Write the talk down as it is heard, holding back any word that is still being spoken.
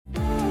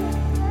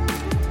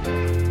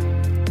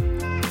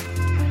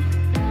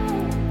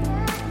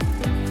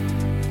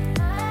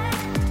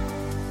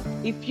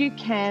if you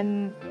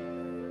can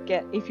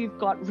if you've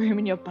got room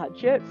in your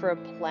budget for a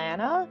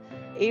planner,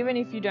 even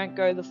if you don't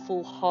go the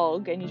full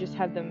hog and you just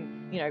have them,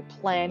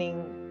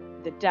 planning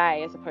the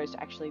day as opposed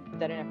to actually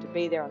they don't have to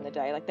be there on the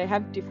day. Like, they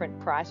have different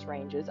price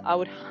ranges. I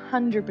would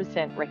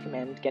 100%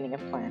 recommend getting a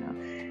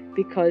planner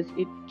because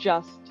it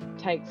just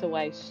takes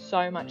away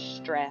so much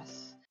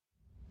stress.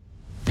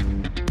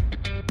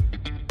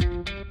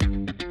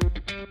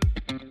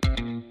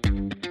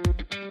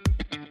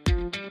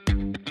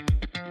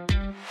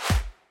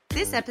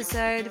 This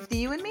episode of the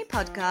You and Me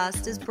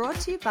podcast is brought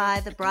to you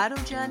by The Bridal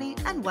Journey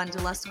and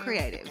Wanderlust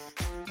Creative.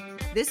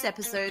 This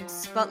episode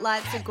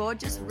spotlights a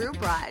gorgeous real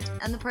bride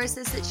and the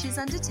process that she's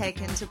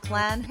undertaken to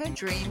plan her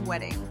dream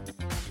wedding.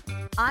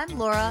 I'm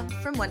Laura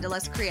from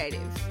Wanderlust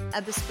Creative,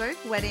 a bespoke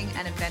wedding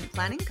and event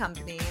planning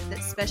company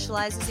that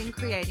specializes in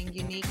creating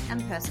unique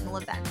and personal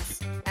events.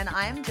 And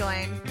I am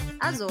joined,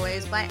 as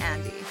always, by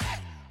Andy,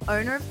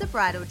 owner of The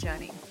Bridal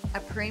Journey, a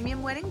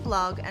premium wedding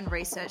blog and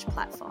research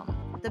platform,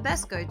 the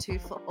best go-to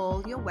for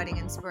all your wedding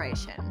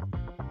inspiration.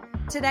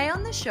 Today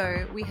on the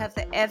show, we have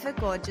the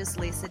ever-gorgeous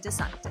Lisa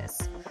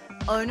DeSanctis,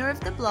 owner of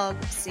the blog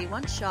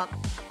C1 Shop,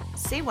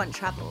 C1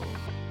 Travel,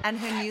 and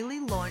her newly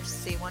launched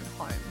C1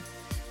 Home,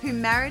 who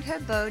married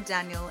her beau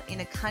Daniel in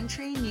a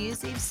country New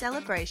Year's Eve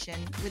celebration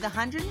with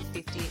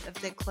 150 of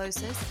their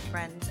closest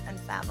friends and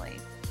family.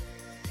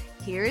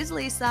 Here is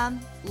Lisa.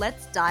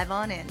 Let's dive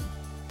on in.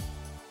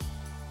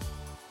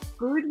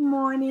 Good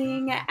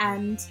morning,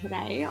 and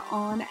today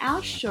on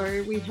our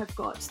show we have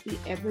got the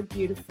ever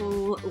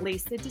beautiful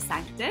Lisa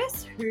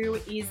DeSanctis, who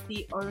is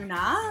the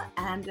owner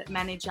and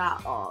manager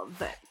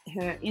of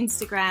her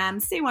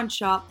Instagram, C1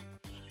 Shop,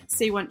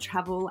 C1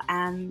 Travel,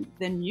 and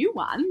the new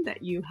one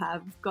that you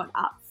have got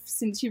up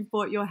since you've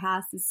bought your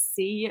house is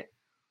is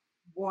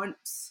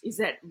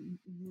it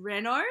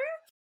Reno?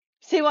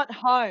 C1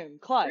 Home,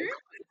 close.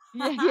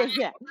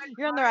 Yeah.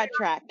 You're on the right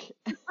track.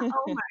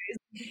 Almost.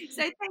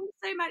 So thanks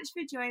so much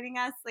for joining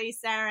us,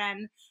 Lisa,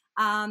 and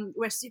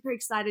we're super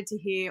excited to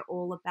hear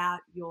all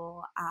about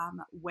your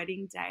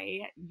wedding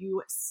day.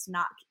 You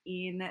snuck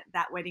in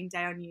that wedding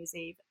day on New Year's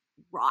Eve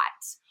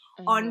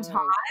on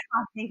time.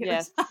 I think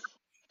it's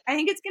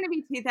going to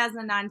be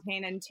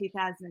 2019 and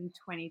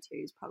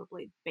 2022 has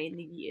probably been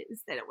the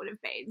years that it would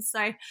have been.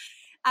 So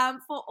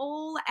for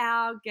all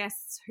our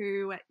guests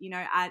who,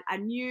 are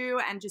new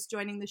and just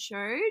joining the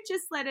show,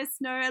 just let us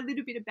know a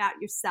little bit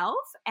about yourself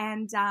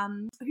and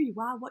who you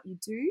are, what you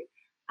do,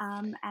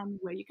 and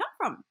where you come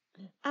from.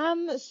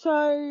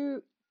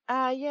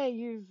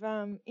 You've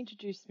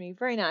introduced me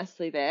very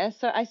nicely there.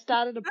 So I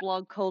started a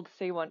blog called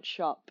C1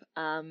 Shop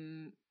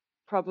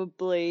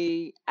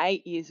probably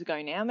 8 years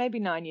ago now, maybe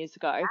 9 years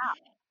ago. Wow.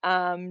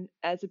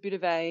 As a bit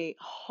of a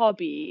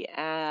hobby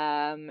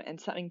and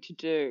something to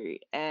do.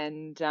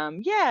 And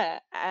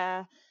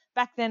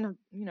back then,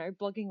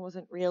 blogging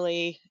wasn't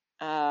really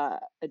a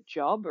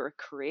job or a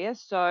career.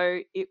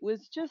 So it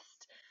was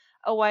just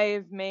a way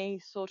of me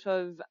sort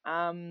of,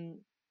 I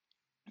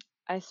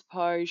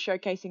suppose,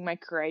 showcasing my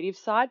creative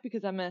side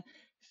because I'm a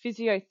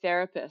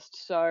physiotherapist.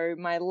 So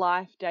my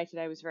life day to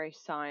day was very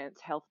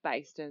science, health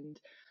based, and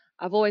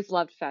I've always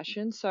loved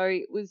fashion, so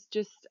it was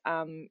just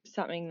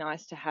something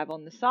nice to have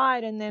on the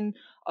side. And then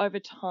over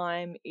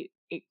time, it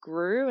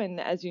grew.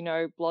 And as you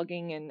know,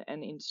 blogging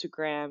and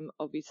Instagram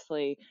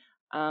obviously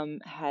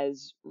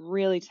has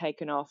really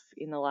taken off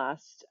in the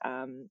last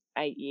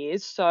 8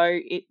 years. So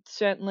it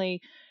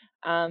certainly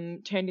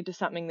turned into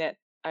something that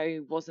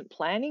I wasn't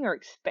planning or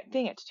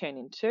expecting it to turn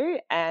into.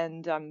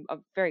 And I'm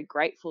very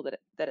grateful that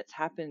it's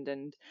happened.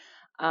 And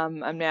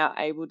I'm now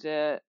able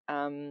to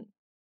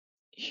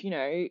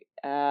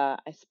I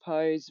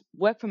suppose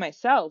work for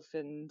myself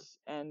and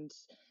all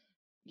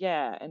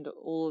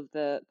of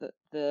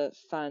the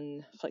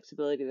fun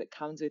flexibility that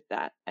comes with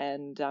that,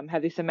 and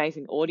have this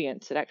amazing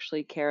audience that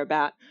actually care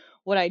about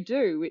what I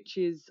do, which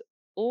is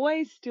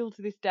always still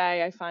to this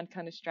day I find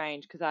kind of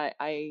strange because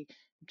I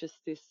just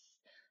this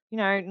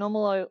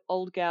normal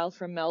old gal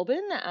from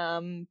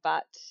Melbourne,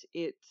 but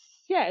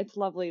it's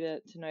lovely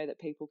to know that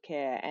people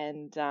care.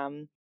 And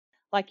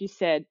like you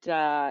said,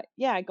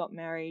 I got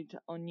married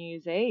on New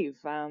Year's Eve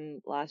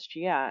last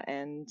year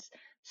and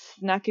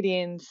snuck it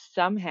in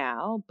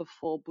somehow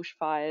before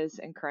bushfires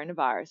and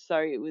coronavirus.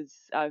 So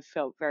I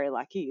felt very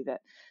lucky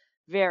that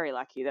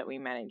we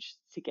managed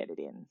to get it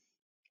in.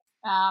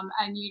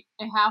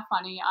 How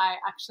funny, I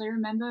actually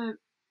remember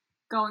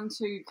going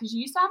to, because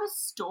you used to have a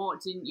store,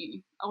 didn't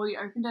you? Or you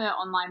opened an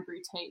online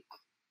boutique.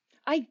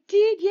 I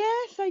did,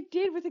 yes, I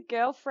did, with a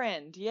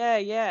girlfriend.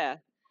 Yeah.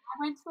 I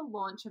went to the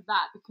launch of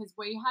that because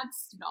we had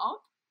Snob.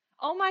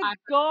 Oh my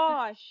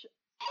gosh.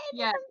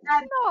 Yeah.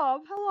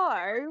 Snob,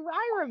 hello.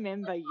 I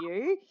remember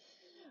you.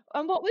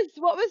 And what was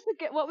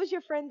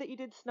your friend that you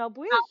did Snob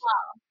with?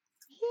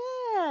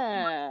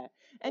 Yeah.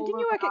 And didn't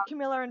you work at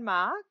Camilla and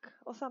Mark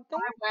or something?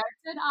 I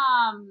worked at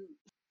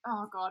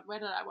where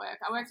did I work?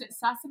 I worked at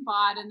Sass and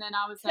Bide, and then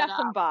I was Sass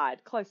and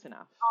Bide, close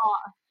enough. Oh,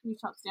 a few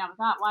shops down with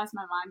that. Why is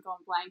my mind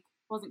going blank?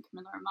 It wasn't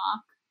Camilla and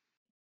Mark.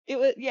 It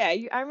was,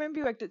 I remember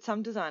you worked at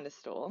some designer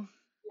store.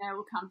 Yeah,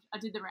 we'll come. I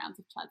did the rounds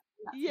of Chad's.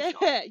 That's Yeah, for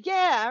sure.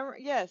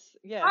 yes.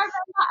 I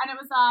remember, and it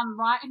was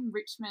right in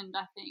Richmond,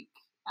 I think.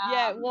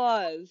 Yeah, it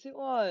was.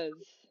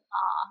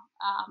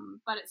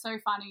 But it's so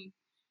funny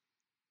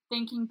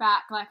thinking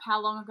back, like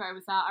how long ago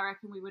was that? I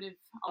reckon we would have.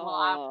 Well,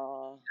 I was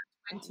Oh,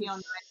 that 20 or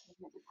was.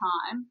 19 at the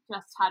time.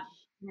 Just had,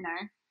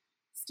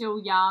 still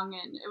young,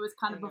 and it was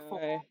kind I of before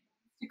know.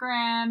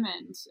 Instagram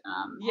and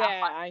how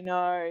Yeah, I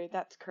know.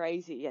 That's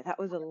crazy. Yeah, that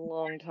was a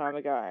long time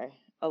ago.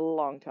 A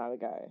long time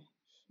ago.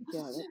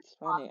 Yeah, that's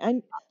funny.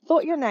 I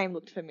thought your name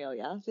looked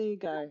familiar. There you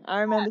go. I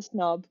remember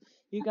Snob.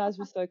 You guys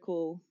were so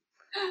cool.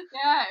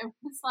 yeah, it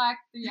was like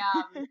the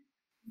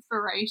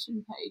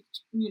inspiration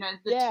page. The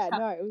Yeah,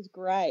 no, it was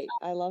great.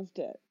 I loved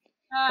it.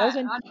 That was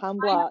yeah, when I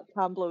know,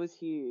 Tumblr was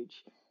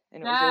huge,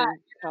 and it was yeah,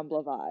 all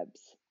Tumblr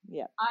vibes.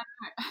 Yeah. I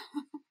know.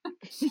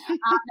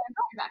 Now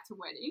going back to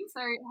weddings. So,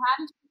 how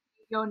did you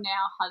meet your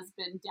now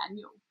husband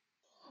Daniel?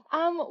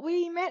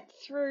 We met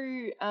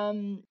through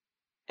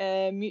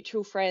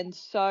mutual friends.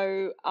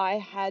 So I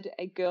had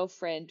a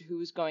girlfriend who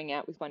was going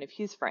out with one of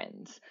his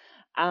friends.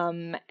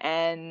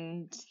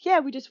 And yeah,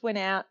 we just went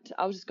out.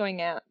 I was just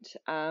going out.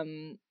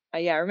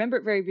 Yeah, I remember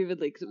it very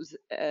vividly because it was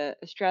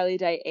Australia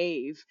Day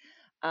Eve.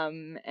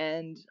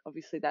 And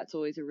obviously that's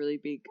always a really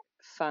big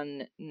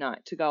fun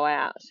night to go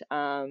out.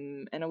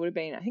 And I would have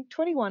been, I think,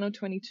 21 or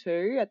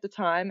 22 at the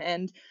time.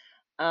 And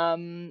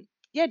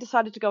yeah,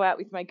 decided to go out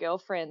with my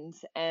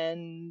girlfriends,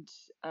 and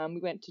we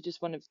went to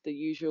just one of the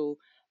usual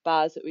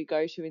bars that we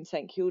go to in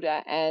St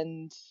Kilda,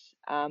 and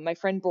my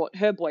friend brought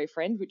her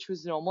boyfriend, which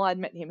was normal. I'd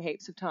met him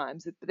heaps of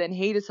times, but then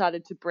he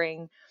decided to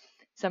bring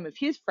some of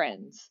his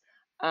friends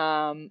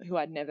who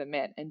I'd never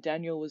met, and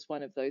Daniel was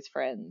one of those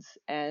friends.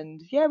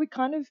 And yeah, we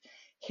kind of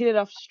hit it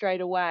off straight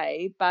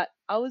away, but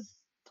I was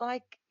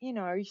like,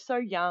 so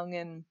young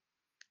and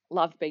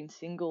loved being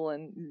single,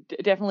 and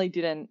definitely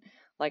didn't,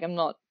 like, I'm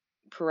not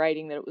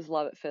parading that it was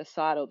love at first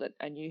sight or that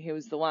I knew he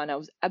was the one. I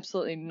was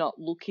absolutely not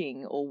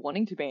looking or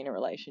wanting to be in a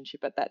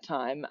relationship at that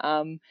time.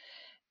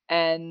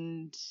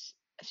 And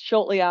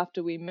shortly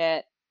after we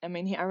met, I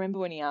mean, I remember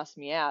when he asked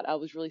me out, I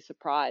was really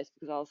surprised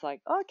because I was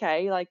like,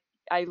 okay, like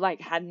I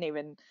hadn't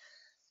even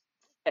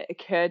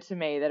occurred to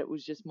me that it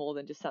was just more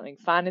than just something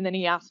fun. And then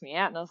he asked me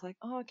out, and I was like,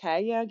 oh,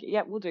 okay,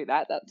 yeah, we'll do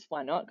that. That's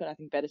why not? Got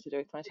nothing better to do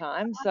with my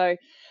time. So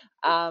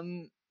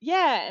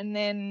yeah, and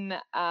then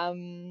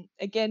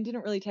again,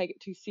 didn't really take it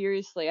too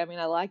seriously. I mean,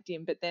 I liked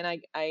him, but then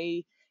I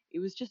it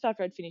was just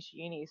after I'd finished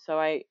uni, so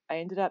I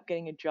ended up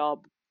getting a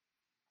job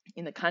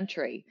in the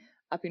country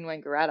up in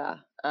Wangaratta.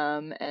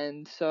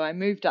 And so I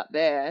moved up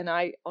there, and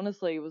I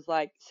honestly was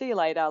like, see you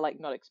later, like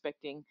not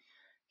expecting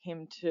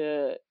him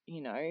to,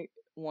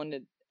 want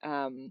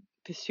to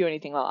pursue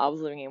anything while I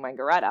was living in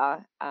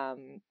Wangaratta.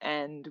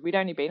 And we'd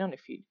only been on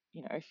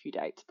a few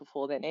dates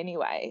before then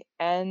anyway.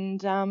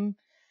 And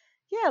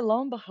yeah,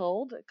 lo and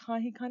behold,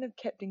 he kind of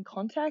kept in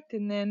contact,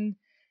 and then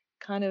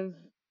kind of,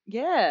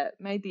 yeah,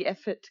 made the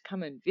effort to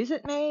come and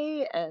visit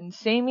me and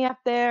see me up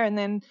there. And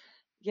then,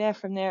 yeah,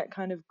 from there it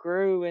kind of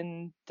grew.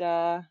 And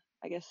I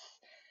guess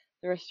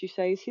the rest you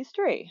say is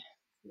history.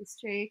 It's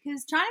true,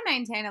 because trying to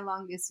maintain a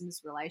long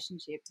distance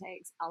relationship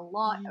takes a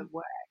lot Y- of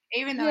work,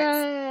 even though it's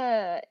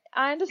Yeah,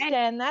 I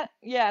understand that.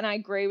 Yeah, and I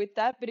agree with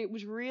that. But it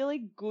was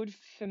really good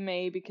for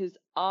me because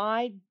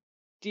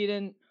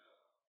didn't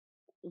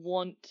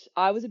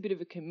I was a bit of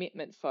a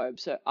commitment phobe.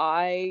 So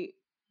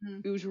mm,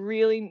 it was a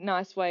really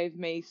nice way of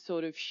me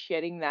sort of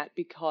shedding that,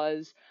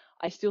 because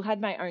I still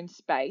had my own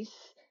space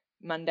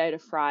Monday to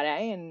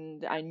Friday,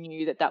 and I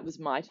knew that that was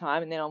my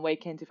time. And then on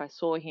weekends, if I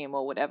saw him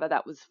or whatever,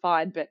 that was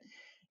fine. But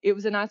it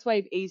was a nice way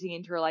of easing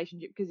into a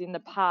relationship, because in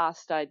the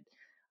past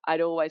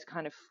I'd always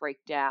kind of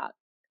freaked out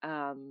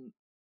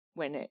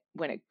when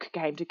it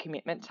came to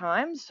commitment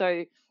time.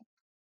 So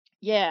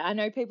yeah, I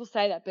know people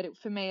say that, but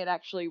for me, it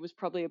actually was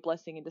probably a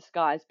blessing in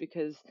disguise,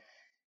 because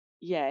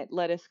yeah, it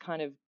let us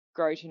kind of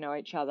grow to know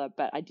each other.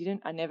 But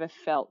I never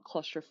felt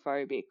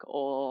claustrophobic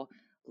or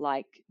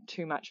like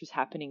too much was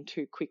happening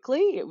too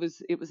quickly. It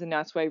was a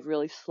nice way of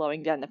really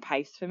slowing down the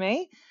pace for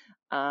me.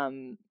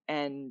 And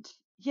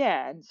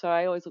yeah, and so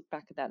I always look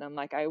back at that, and I'm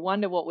like, I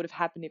wonder what would have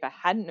happened if I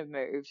hadn't have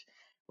moved,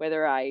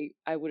 whether I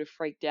would have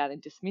freaked out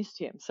and dismissed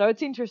him. So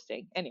it's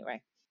interesting.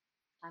 Anyway,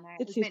 I know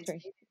it it's was meant to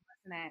history. be,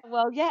 wasn't it?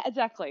 Well, yeah,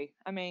 exactly.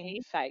 I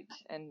mean, See? fate,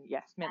 and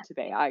yes, meant to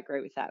That's be. it. I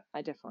agree with that.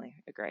 I definitely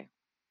agree.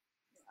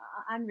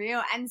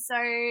 Unreal. And so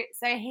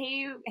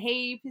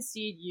he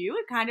pursued you.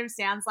 It kind of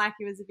sounds like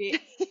he was a bit.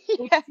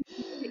 Yeah,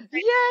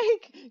 yeah,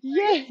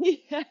 yeah,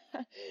 yeah,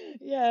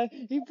 yeah.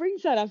 He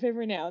brings that up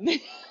every now and then.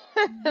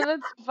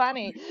 That's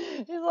funny.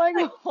 He's like,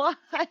 why?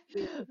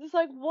 It's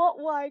like, what?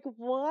 Like,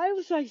 why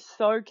was I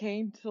so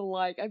keen to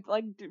I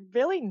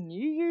barely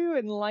knew you,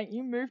 and like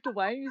you moved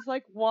away. He's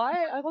like,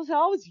 why? I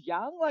was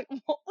young. Like,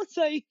 what was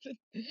I even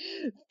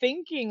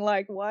thinking?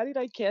 Like, why did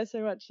I care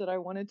so much that I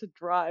wanted to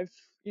drive,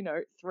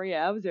 3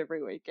 hours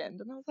every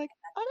weekend? And I was like,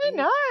 I don't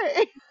True.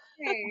 know.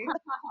 True.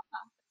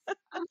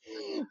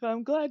 But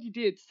I'm glad you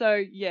did. So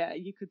yeah,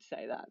 you could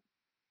say that.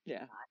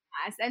 Yeah.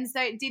 Nice. And so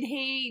did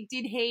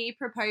he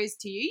propose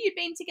to you? You've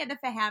been together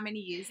for how many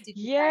years, did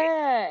you say?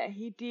 Yeah,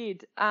 he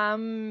did.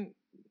 10.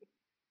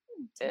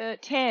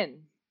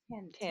 10.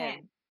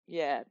 10.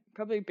 Yeah,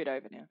 probably a bit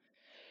over now.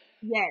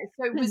 Yeah.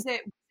 So was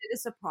it a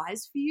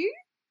surprise for you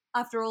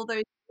after all those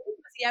years?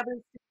 Was he able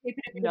to keep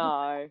it a bit of a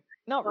No,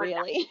 not or no?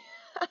 really.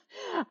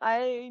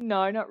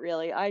 Not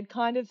really. I'd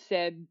kind of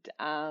said,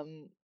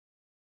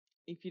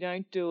 if you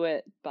don't do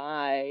it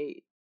by,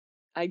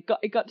 it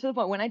got to the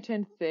point when I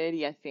turned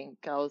 30, I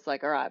think I was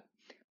like, all right,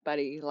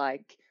 buddy,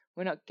 like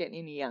we're not getting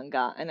any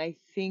younger. And I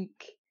think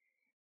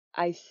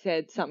I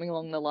said something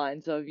along the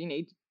lines of,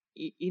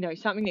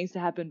 something needs to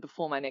happen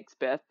before my next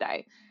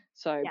birthday.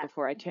 So Yeah.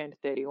 before I turned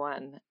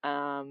 31,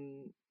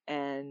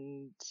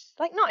 and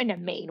like, not in a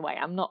mean way.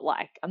 I'm not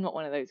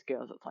one of those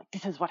girls that's like,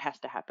 this is what has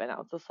to happen. I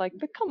was just like,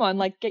 but come on,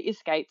 like get your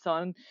skates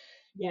on,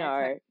 Yeah.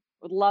 Totally.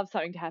 would love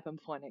something to happen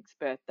before next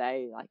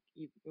birthday. Like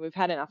we've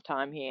had enough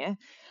time here.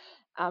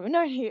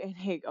 No,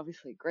 he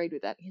obviously agreed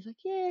with that. He's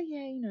like, yeah,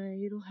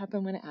 it'll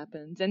happen when it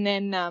happens. And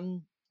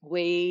then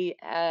we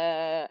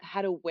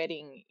had a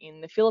wedding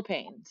in the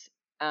Philippines.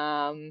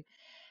 And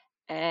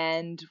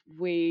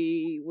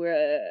we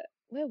were,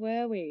 where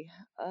were we?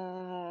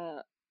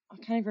 I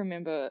can't even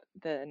remember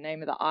the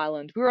name of the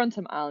island. We were on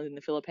some island in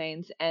the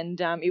Philippines, and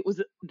it was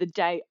the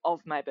day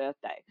of my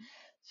birthday.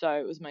 So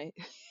it was my,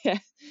 yeah.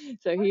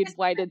 So he had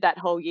waited that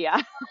whole year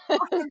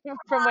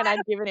from when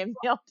I'd given him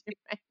the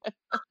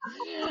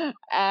ultimatum.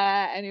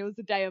 And it was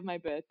the day of my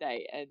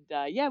birthday. And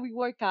yeah, we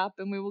woke up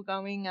and we were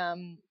going,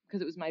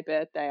 because it was my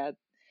birthday,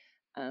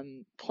 I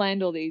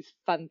planned all these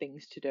fun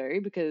things to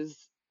do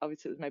because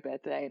obviously it was my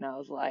birthday, and I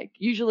was like,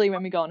 usually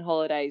when we go on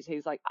holidays,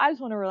 he's like, I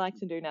just want to relax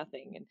and do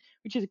nothing, and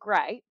which is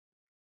great.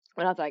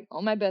 But I was like,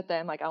 on my birthday,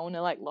 I'm like, I want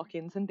to like lock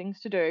in some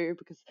things to do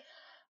because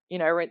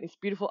we're at this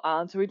beautiful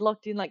island. So we'd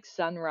locked in like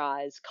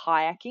sunrise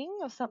kayaking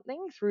or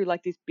something through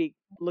like this big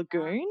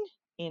lagoon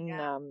in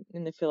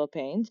the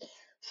Philippines.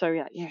 So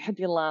yeah, I had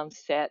the alarm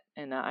set,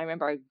 and I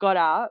remember I got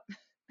up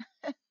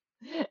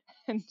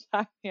and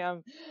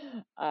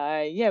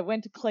I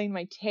went to clean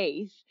my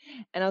teeth,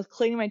 and I was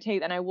cleaning my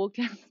teeth, and I walked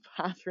out of the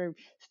bathroom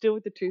still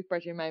with the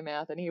toothbrush in my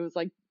mouth, and he was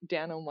like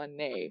down on one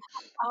knee.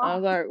 I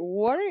was like,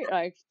 what are you,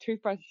 like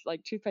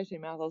toothpaste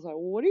in your mouth? I was like,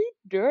 what are you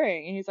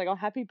doing? And he's like, oh,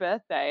 happy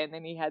birthday. And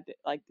then he had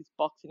like this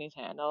box in his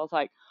hand. I was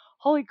like,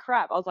 holy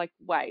crap. I was like,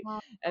 wait.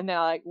 And then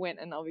I like went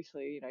and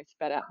obviously,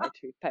 spat out my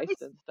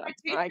toothpaste and stuff.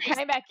 I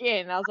came back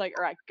in and I was like,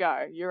 all right,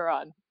 go, you're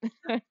on.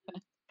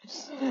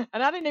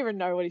 And I didn't even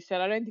know what he said.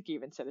 I don't think he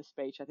even said a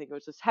speech. I think it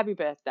was just happy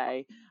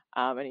birthday.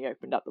 And he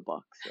opened up the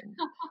box and,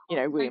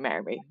 will you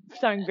marry me?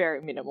 Something very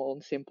minimal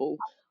and simple.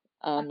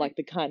 Like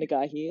the kind of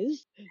guy he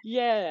is.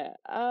 Yeah.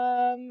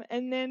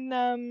 And then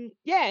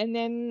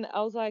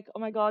I was like, oh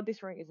my God,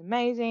 this ring is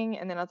amazing.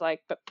 And then I was like,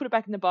 but put it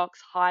back in the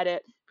box, hide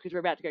it, because we're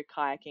about to go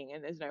kayaking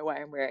and there's no way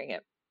I'm wearing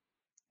it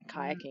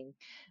kayaking.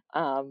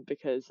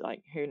 Because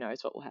like who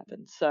knows what will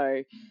happen.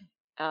 So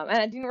and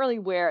I didn't really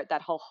wear it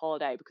that whole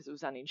holiday because it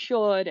was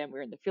uninsured, and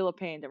we're in the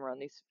Philippines and we're on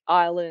this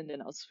island,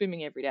 and I was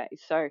swimming every day.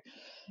 So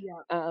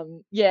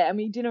and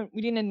we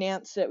didn't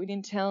announce it. We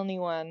didn't tell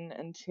anyone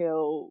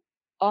until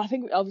I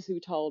think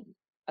obviously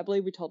I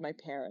believe we told my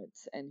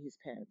parents and his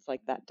parents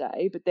like that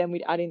day, but then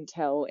I didn't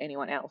tell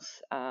anyone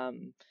else,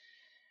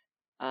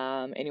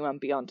 anyone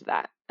beyond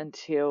that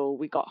until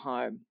we got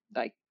home,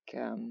 like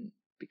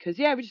because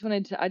I just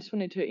wanted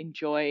to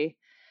enjoy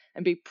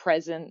and be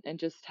present and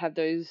just have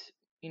those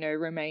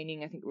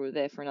remaining. I think we were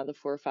there for another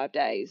 4 or 5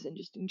 days and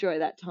just enjoy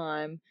that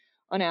time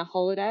on our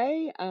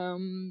holiday.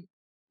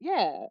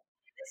 Yeah.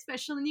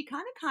 Special, and you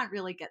kind of can't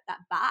really get that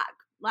back.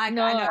 Like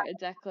No, I know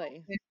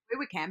exactly. we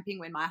were camping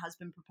when my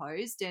husband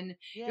proposed, and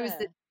it was Yeah.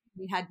 that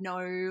we had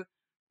no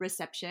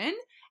reception,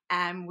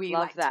 and we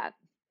Love that.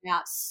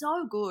 out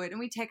so good, and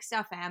we text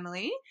our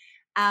family,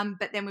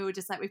 but then we were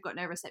just like, we've got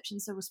no reception,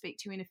 so we'll speak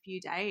to you in a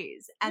few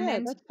days. And Yeah,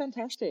 then that's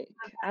fantastic.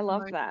 have I that love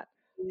moment that.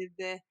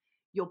 with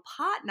your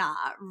partner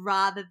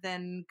rather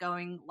than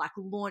going like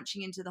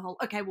launching into the whole,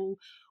 okay, well,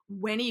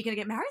 when are you going to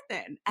get married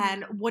then?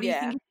 And what do you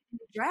think Yeah, of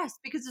the dress?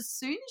 Because as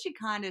soon as you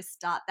kind of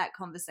start that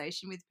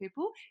conversation with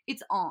people,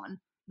 it's on.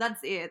 That's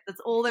it. That's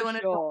all they for want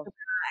to talk sure.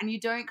 about. And you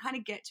don't kind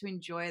of get to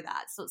enjoy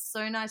that. So it's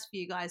so nice for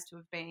you guys to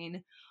have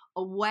been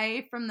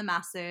away from the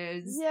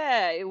masses.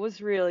 Yeah, it was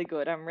really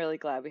good. I'm really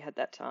glad we had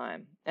that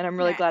time. And I'm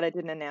really Yeah, glad I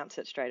didn't announce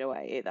it straight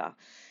away either.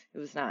 It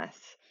was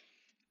nice.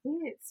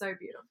 it's so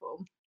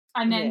beautiful.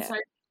 And then, Yeah. so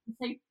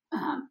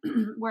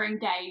we're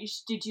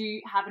engaged. Did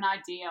you have an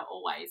idea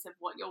always of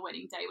what your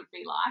wedding day would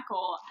be like,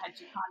 or had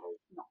you kind of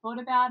not thought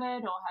about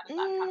it, or how did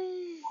that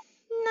come?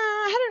 No,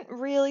 I hadn't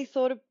really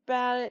thought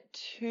about it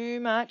too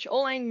much.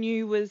 All I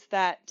knew was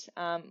that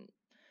I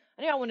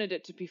knew I wanted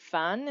it to be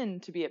fun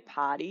and to be a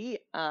party.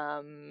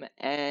 And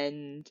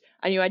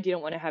I knew I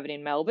didn't want to have it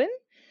in Melbourne.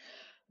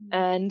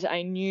 And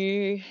I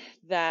knew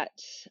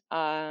that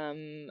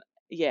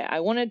I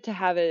wanted to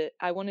have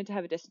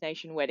a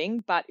destination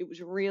wedding, but it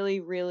was really,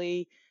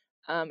 really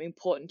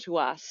important to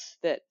us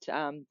that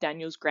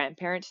Daniel's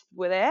grandparents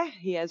were there.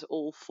 He has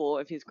all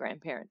 4 of his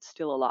grandparents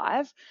still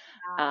alive.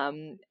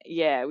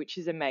 Yeah, which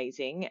is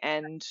amazing.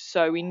 And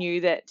so we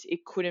knew that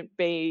it couldn't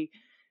be,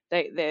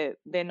 they're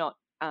not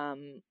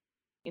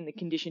in the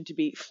condition to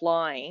be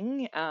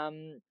flying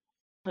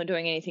or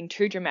doing anything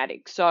too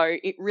dramatic. So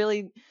it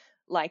really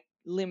like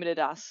limited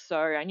us. So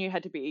I knew it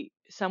had to be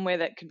somewhere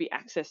that could be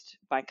accessed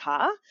by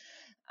car.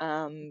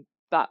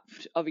 But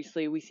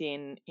obviously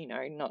within,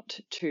 not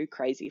too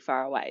crazy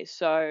far away.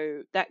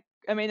 So that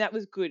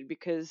was good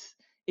because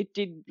it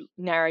did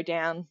narrow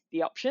down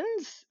the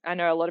options. I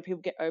know a lot of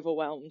people get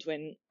overwhelmed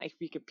when if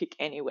you could pick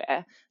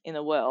anywhere in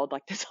the world,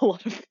 like there's a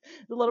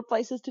lot of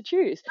places to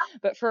choose.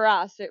 But for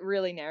us, it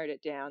really narrowed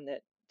it down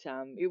that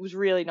it was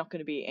really not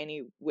going to be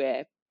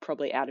anywhere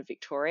probably out of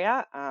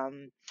Victoria.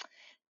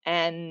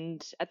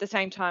 And at the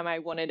same time, I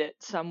wanted it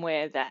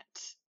somewhere that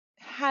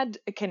had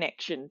a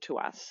connection to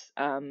us.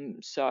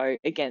 So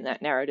again,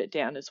 that narrowed it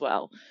down as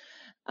well.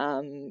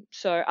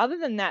 So other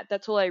than that,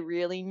 that's all I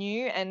really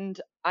knew. And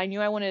I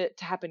knew I wanted it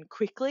to happen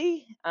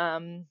quickly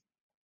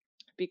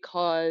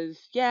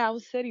because, I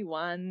was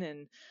 31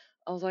 and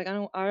I was like, I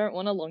don't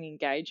want a long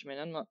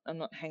engagement. I'm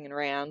not hanging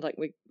around. Like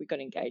we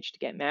got engaged to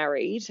get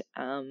married.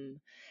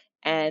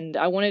 And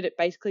I wanted it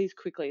basically as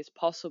quickly as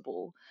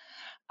possible.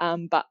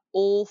 But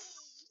all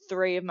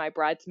 3 of my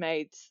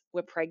bridesmaids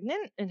were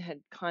pregnant and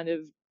had kind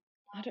of,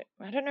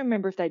 I don't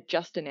remember if they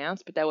just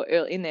announced, but they were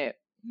early in their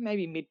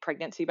maybe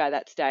mid-pregnancy by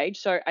that stage.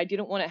 So I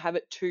didn't want to have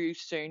it too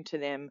soon to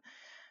them,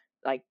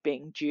 like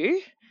being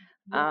due.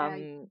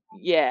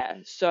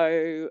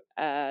 So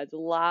the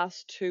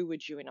last 2 were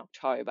due in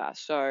October.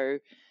 So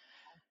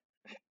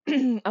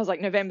I was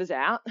like, November's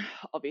out,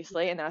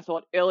 obviously, and then I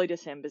thought early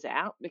December's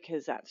out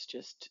because that's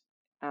just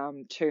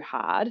too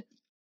hard.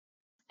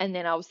 And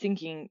then I was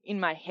thinking in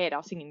my head, I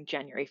was thinking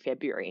January,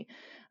 February,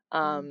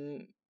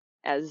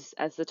 as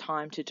the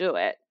time to do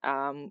it.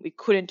 We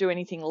couldn't do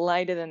anything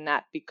later than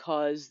that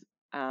because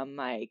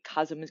my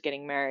cousin was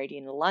getting married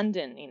in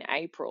London in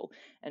April,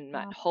 and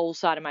my whole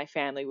side of my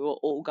family, we were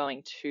all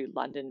going to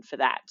London for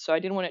that. So I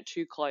didn't want it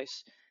too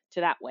close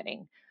to that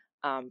wedding,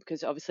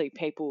 because obviously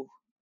people.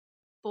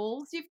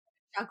 Balls you've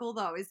juggle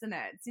though, isn't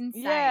it? It's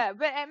insane. Yeah,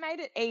 but it made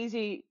it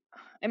easy.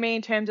 I mean,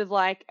 in terms of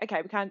like,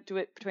 okay, we can't do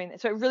it between.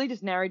 So it really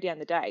just narrowed down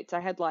the dates. I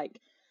had like,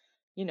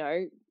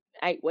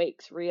 8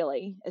 weeks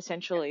really,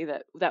 essentially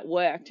that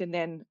worked. And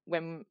then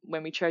when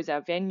we chose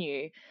our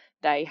venue,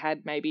 they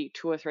had maybe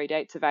 2 or 3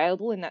 dates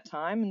available in that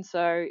time. And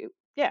so,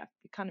 it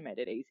kind of made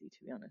it easy,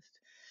 to be honest.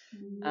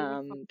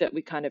 That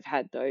we kind of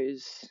had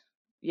those,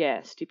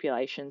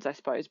 stipulations, I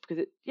suppose,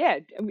 because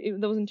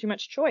there wasn't too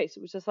much choice.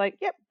 It was just like,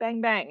 yep,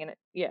 bang, bang. And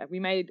we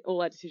made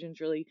all our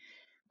decisions really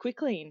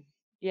quickly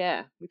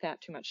and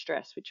without too much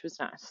stress, which was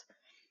nice.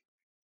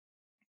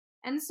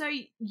 And so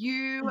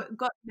you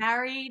got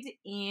married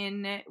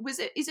in,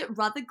 is it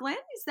Rutherglen?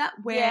 Is that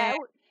where? Yeah,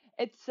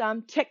 it's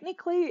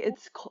technically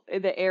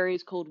the area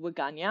is called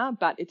Waganya,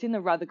 but it's in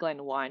the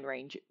Rutherglen wine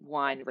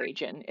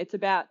region. It's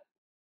about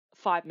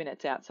 5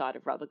 minutes outside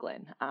of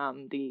Rutherglen,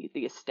 the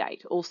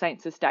estate, All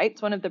Saints Estate.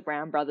 It's one of the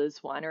Brown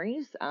Brothers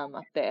wineries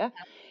up there.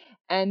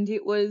 And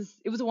it was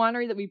a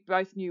winery that we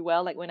both knew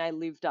well. Like when I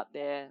lived up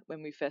there,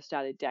 when we first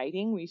started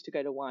dating, we used to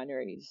go to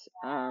wineries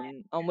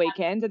on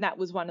weekends, and that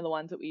was one of the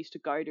ones that we used to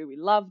go to. We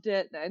loved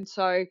it, and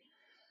so,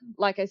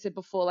 like I said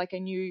before, like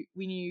we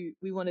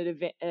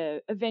wanted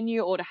a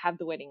venue or to have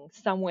the wedding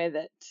somewhere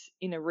that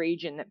in a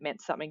region that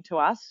meant something to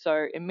us.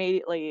 So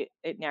immediately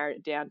it narrowed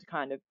it down to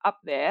kind of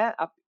up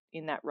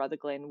in that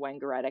Rutherglen,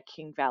 Wangaratta,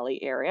 King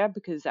Valley area,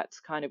 because that's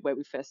kind of when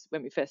we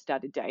first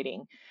started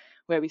dating,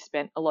 where we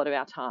spent a lot of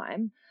our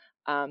time.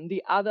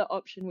 The other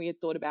option we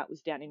had thought about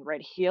was down in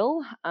Red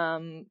Hill,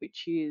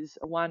 which is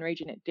a wine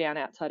region down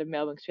outside of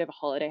Melbourne, because we have a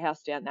holiday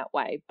house down that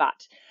way.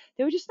 But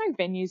there were just no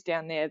venues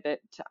down there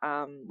that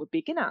were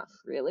big enough,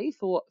 really,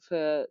 for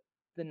the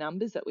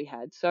numbers that we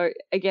had. So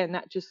again,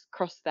 that just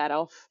crossed that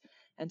off.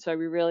 And so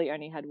we really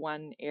only had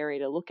one area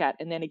to look at.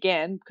 And then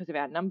again, because of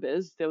our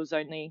numbers, there was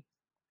only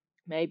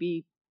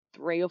maybe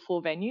 3 or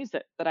 4 venues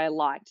that I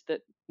liked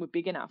that were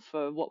big enough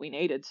for what we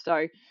needed.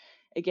 So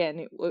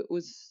again,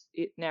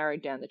 it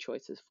narrowed down the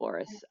choices for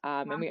us,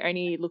 and we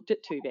only looked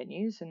at 2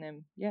 venues, and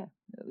then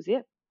that was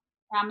it.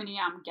 How many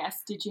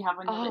guests did you have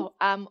on your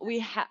list? We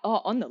had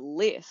on the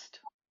list.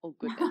 Oh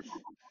goodness,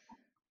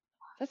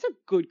 that's a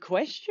good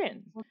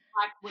question.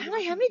 How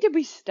many did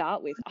we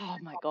start with? Oh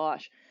my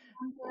gosh.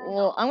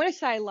 Well, I'm gonna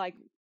say like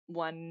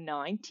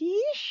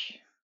 190-ish.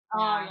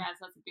 Oh yes,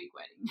 that's a big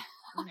wedding.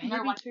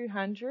 Maybe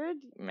 200,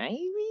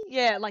 maybe.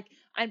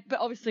 But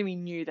obviously we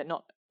knew that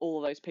not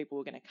all of those people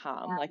were going to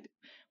come. Yeah. Like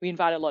we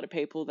invited a lot of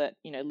people that,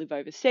 live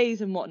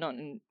overseas and whatnot.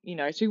 And,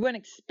 so we weren't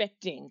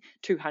expecting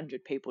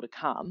 200 people to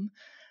come.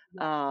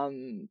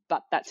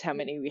 But that's how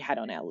many we had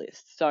on our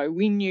list. So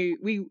we knew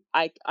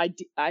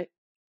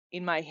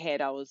in my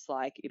head, I was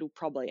like, it'll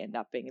probably end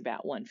up being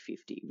about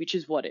 150, which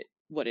is what it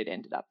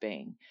ended up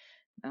being.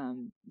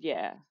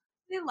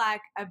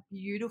 Like a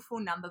beautiful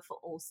number for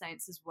All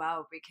Saints as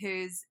well,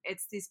 because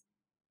it's this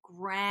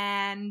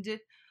grand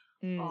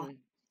Oh, Mm.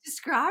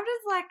 described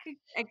as like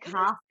a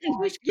castle.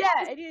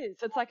 Yeah, it is.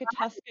 It's like a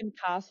Tuscan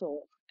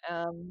castle.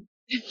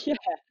 Yeah,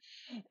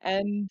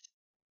 and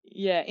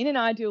yeah, in an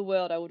ideal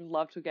world, I would have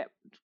loved to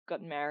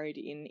gotten married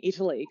in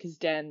Italy because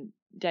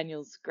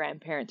Daniel's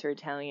grandparents are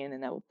Italian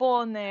and they were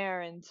born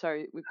there, and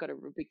so we've got a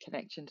real big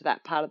connection to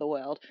that part of the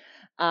world.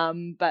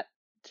 But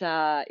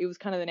it was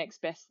kind of the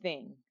next best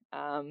thing,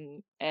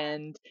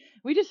 and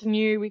we just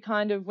knew we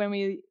kind of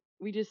we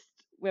just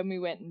when we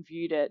went and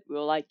viewed it, we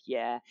were like,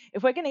 yeah,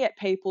 if we're going to get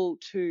people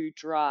to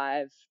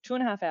drive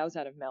 2.5 hours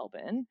out of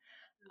Melbourne,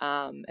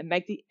 and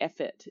make the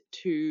effort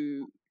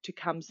to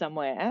come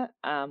somewhere,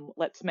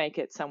 let's make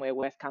it somewhere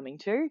worth coming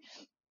to.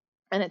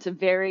 And it's a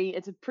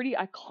pretty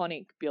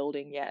iconic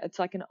building. Yeah, it's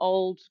like an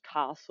old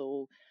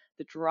castle.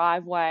 The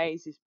driveway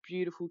is this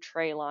beautiful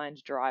tree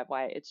lined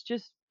driveway. It's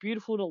just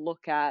beautiful to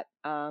look at.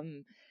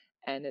 And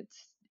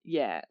it's,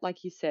 yeah, like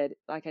I said,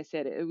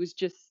 it was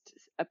just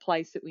a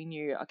place that we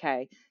knew,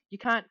 okay, you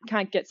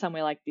can't get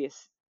somewhere like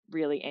this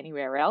really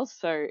anywhere else,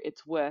 so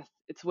it's worth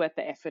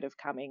the effort of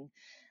coming,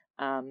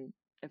 of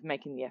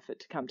making the effort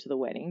to come to the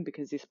wedding,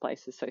 because this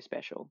place is so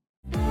special.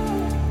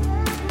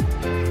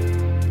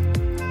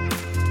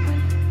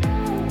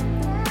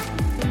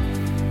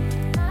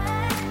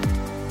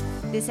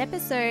 This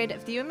episode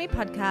of the You and Me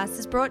podcast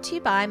is brought to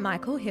you by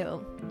Michael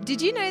Hill.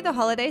 Did you know the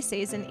holiday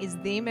season is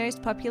the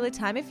most popular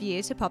time of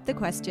year to pop the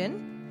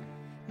question?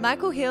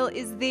 Michael Hill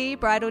is the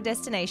bridal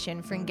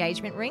destination for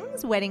engagement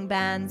rings, wedding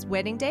bands,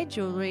 wedding day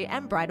jewellery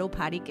and bridal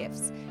party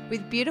gifts,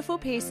 with beautiful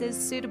pieces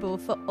suitable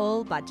for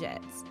all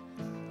budgets.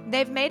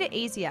 They've made it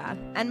easier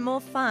and more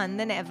fun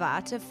than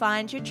ever to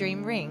find your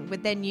dream ring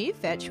with their new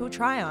virtual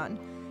try-on.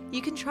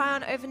 You can try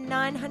on over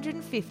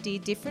 950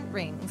 different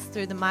rings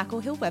through the Michael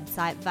Hill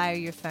website via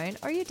your phone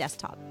or your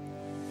desktop.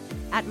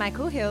 At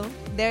Michael Hill,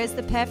 there is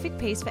the perfect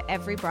piece for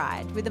every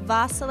bride with a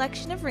vast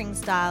selection of ring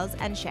styles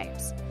and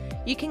shapes.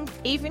 You can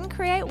even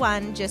create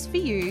one just for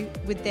you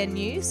with their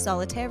new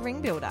solitaire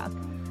ring builder.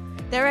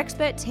 Their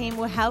expert team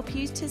will help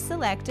you to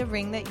select a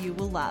ring that you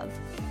will love.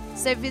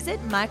 So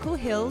visit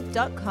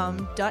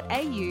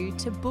michaelhill.com.au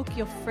to book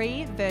your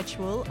free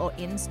virtual or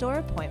in-store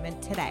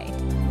appointment today.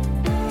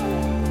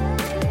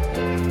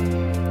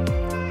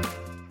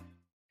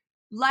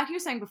 Like you were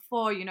saying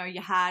before, you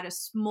had a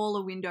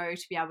smaller window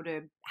to be able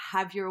to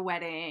have your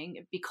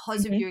wedding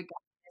because of your guests.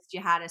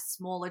 You had a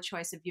smaller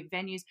choice of your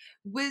venues.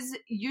 Was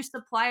your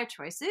supplier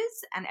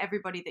choices and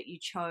everybody that you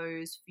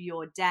chose for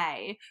your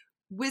day,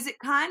 was it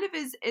kind of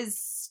as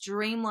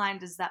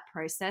streamlined as that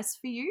process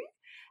for you?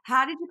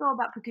 How did you go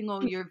about picking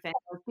all your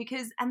vendors?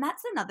 Because, and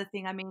that's another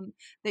thing, I mean,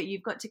 that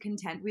you've got to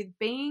contend with,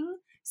 being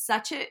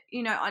such a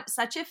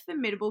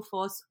formidable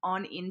force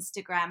on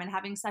Instagram and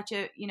having such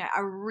a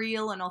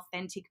real and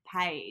authentic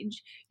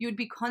page. You would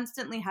be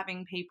constantly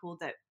having people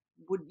that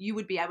you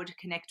would be able to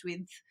connect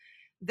with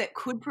that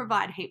could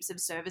provide heaps of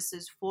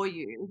services for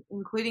you,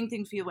 including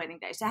things for your wedding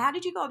day. So how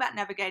did you go about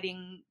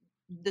navigating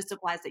the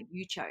suppliers that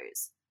you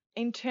chose?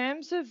 In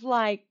terms of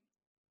like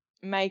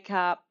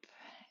makeup,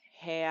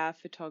 hair,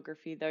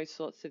 photography, those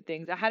sorts of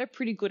things, I had a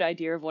pretty good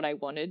idea of what I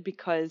wanted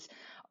because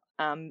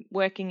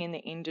working in the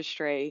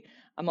industry,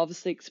 I'm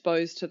obviously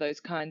exposed to those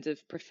kinds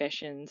of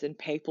professions and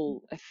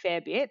people a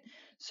fair bit.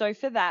 So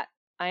for that,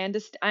 I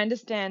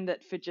understand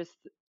that for just,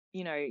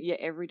 your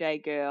everyday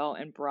girl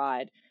and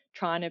bride,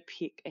 trying to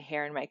pick a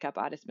hair and makeup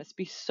artist must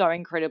be so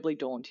incredibly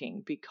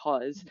daunting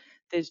because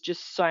there's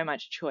just so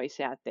much choice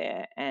out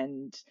there.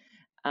 And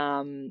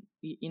how do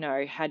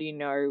you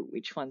know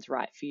which one's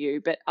right for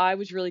you? But I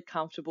was really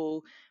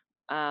comfortable.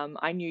 I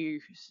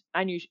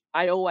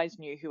always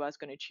knew who I was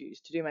going to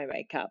choose to do my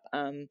makeup.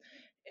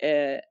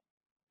 Uh,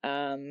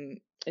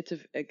 it's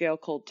a girl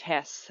called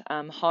Tess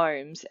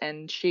Holmes,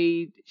 and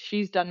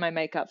she's done my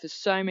makeup for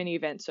so many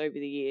events over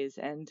the years,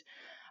 and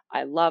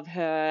I love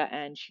her,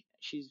 and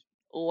she's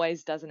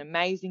always does an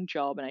amazing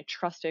job, and I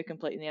trust her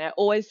completely. And I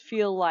always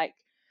feel like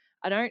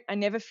I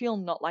never feel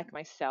not like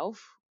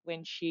myself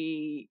when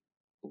she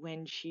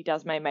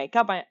does my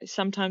makeup.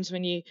 Sometimes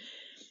when you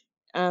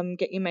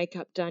get your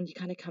makeup done, you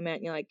kind of come out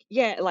and you're like,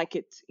 yeah, like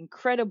it's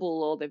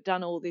incredible, or they've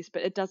done all this,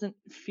 but it doesn't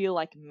feel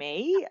like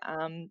me.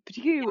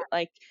 Particularly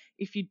like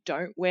if you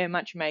don't wear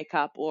much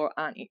makeup or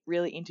aren't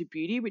really into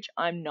beauty, which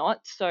I'm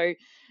not. So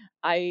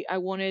I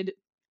wanted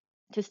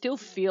to still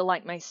feel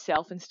like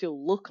myself and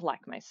still look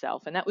like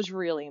myself. And that was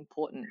really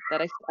important,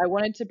 that I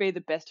wanted to be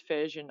the best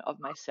version of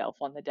myself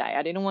on the day.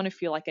 I didn't want to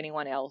feel like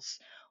anyone else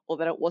or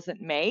that it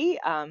wasn't me.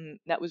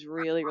 That was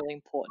really, really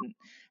important.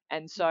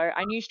 And so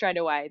I knew straight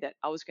away that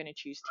I was going to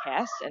choose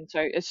Tess. And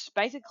so it's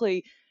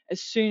basically as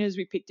soon as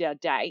we picked our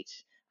date,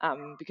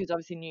 because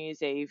obviously New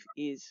Year's Eve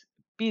is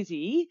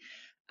busy,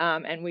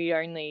 and we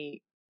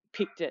only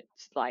picked it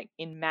like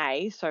in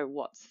May. So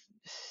what's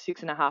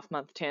 6.5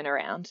 month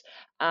turnaround.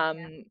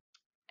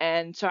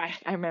 And so I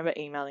remember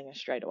emailing her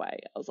straight away.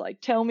 I was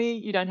like, tell me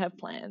you don't have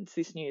plans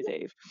this New Year's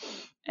Eve.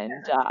 And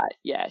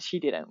yeah,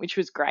 she didn't, which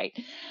was great.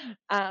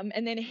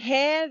 And then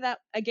hair, that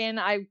again,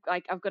 I've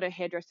got a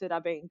hairdresser that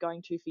I've been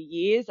going to for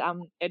years,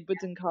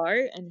 Edwards and Co,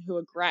 and who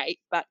are great.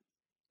 But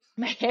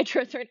my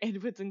hairdresser at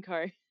Edwards and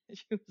Co.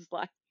 She was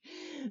like,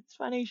 it's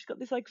funny, she's got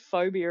this like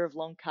phobia of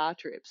long car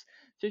trips.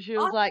 So she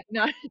Oh, was like,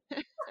 no,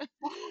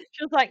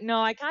 she was like,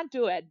 no, I can't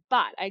do it,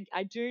 but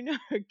I do know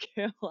a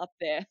girl up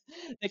there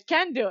that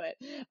can do it.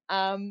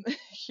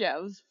 Yeah,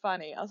 it was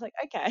funny. I was like,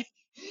 okay.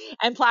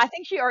 And I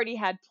think she already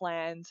had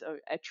plans of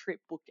a trip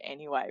booked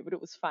anyway, but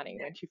it was funny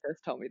when she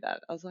first told me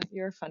that. I was like,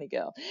 you're a funny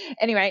girl.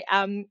 Anyway,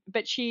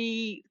 but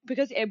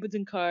because Edwards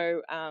and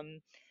Co.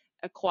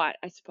 Are quite,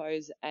 I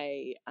suppose,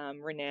 a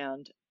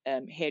renowned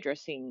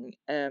hairdressing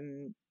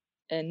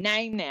a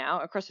name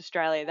now across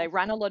Australia. They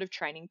run a lot of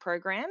training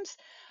programs.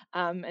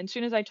 And as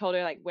soon as I told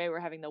her like where we're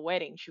having the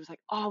wedding, she was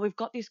like, "Oh, we've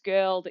got this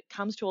girl that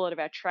comes to a lot of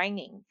our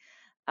training,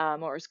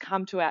 or has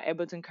come to our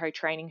Edwards and Co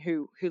training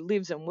who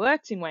lives and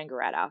works in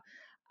Wangaratta.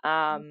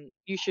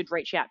 You should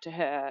reach out to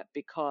her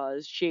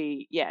because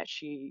she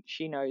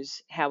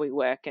knows how we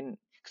work." And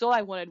because all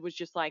I wanted was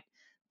just like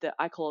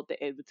I call it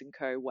the Edwards and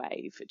Co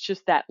wave. It's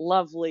just that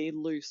lovely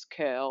loose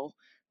curl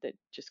that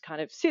just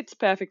kind of sits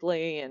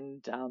perfectly.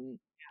 And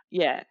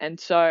yeah, and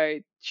so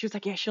she was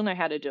like, yeah, she'll know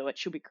how to do it,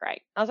 she'll be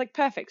great. I was like,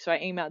 perfect. So I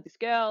emailed this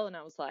girl and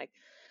I was like,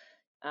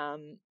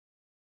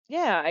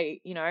 yeah, I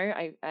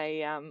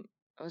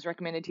was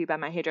recommended to you by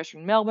my hairdresser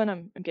in Melbourne.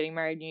 I'm getting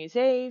married New Year's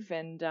Eve.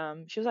 And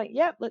she was like,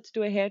 yep, let's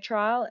do a hair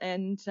trial.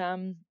 And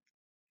so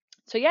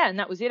yeah, and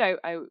that was it.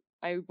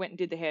 I went and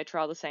did the hair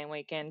trial the same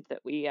weekend that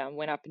we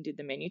went up and did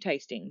the menu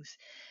tastings.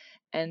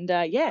 And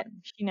yeah,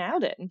 she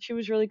nailed it, and she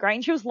was really great.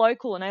 And she was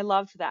local, and I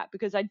loved that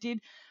because I did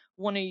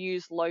want to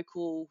use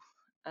local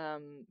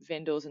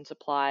vendors and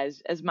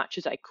suppliers as much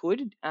as I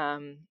could.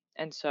 And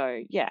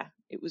so yeah,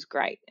 it was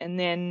great. And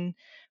then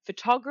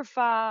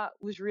photographer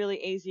was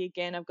really easy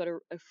again. I've got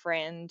a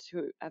friend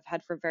who I've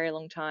had for a very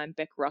long time,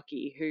 Beck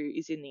Rocky, who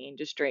is in the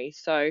industry.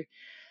 So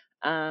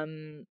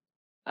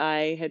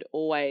I had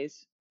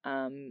always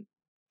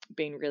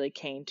been really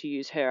keen to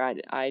use her.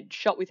 I'd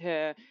shot with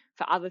her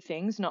for other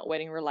things, not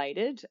wedding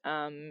related.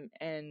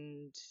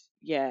 And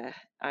yeah,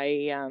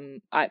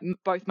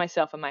 both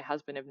myself and my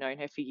husband have known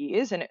her for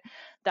years, and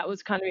that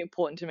was kind of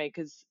important to me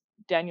because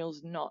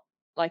Daniel's not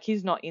like,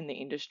 he's not in the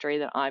industry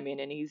that I'm in,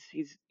 and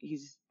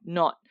he's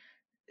not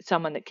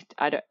someone that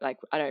I don't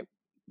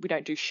we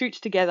don't do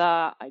shoots together.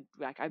 I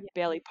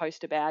barely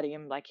post about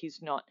him. Like,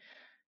 he's not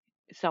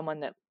someone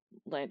that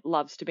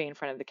loves to be in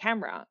front of the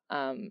camera.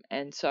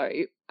 And so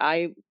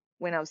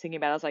when I was thinking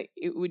about it, I was like,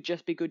 it would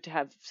just be good to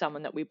have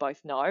someone that we both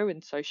know.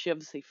 And so she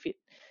obviously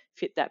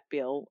fit that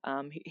bill.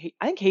 I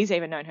think he's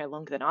even known her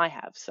longer than I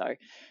have. So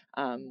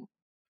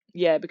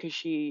yeah, because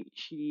she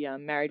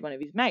married one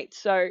of his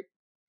mates. So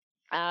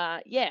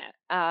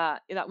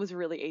that was a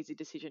really easy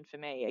decision for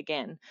me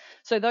again.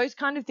 So those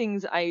kind of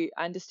things, I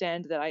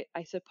understand that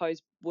I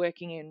suppose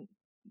working in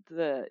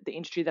the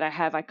industry that I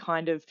have,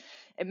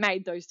 it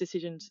made those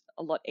decisions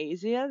a lot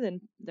easier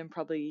than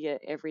probably your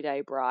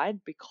everyday bride,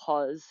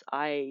 because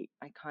I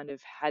kind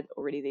of had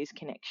already these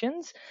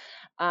connections.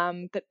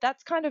 But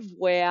that's kind of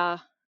where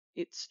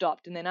it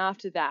stopped. And then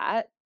after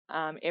that,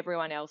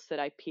 everyone else that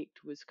I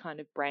picked was kind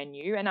of brand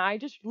new, and I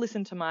just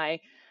listened to my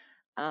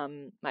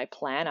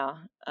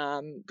planner,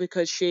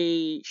 because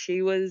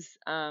she was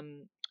a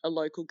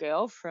local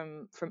girl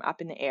from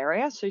up in the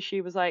area. So she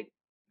was like,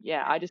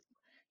 yeah,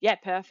 yeah,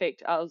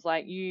 perfect. I was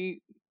like,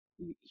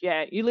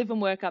 yeah, you live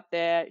and work up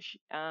there.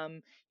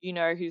 You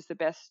know who's the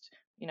best,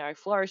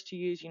 florist to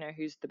use. You know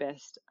who's the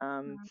best,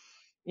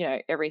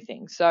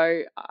 everything.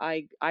 So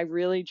I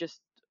really just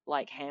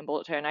like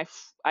handballed her, and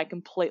I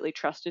completely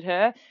trusted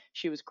her.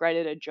 She was great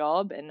at her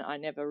job, and I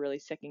never really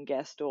second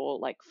guessed or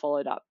like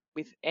followed up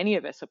with any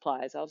of her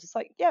suppliers. I was just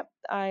like, yep,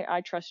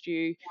 I trust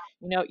you.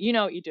 You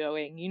know what you're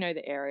doing. You know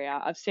the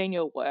area. I've seen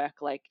your work.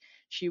 Like,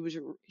 she was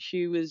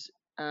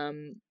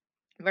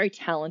very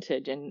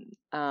talented,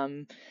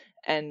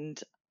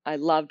 and I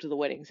loved the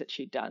weddings that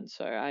she'd done.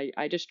 So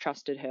I just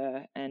trusted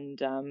her. And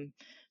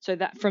so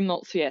that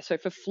so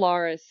for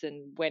florists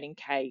and wedding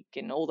cake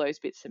and all those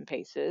bits and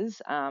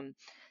pieces,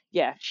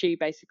 yeah, she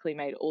basically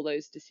made all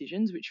those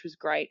decisions, which was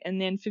great.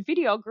 And then for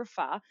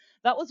videographer,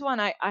 that was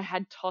one I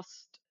had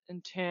tossed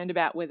and turned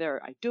about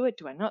whether I do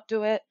I not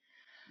do it.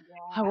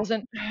 I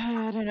wasn't,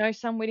 I don't know, a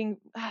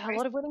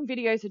lot of wedding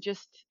videos are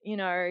just,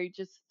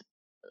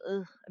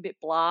 a bit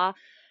blah.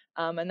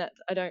 And that,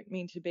 I don't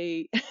mean to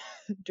be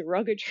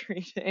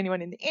derogatory to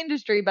anyone in the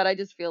industry, but I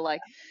just feel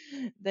like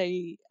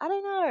I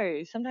don't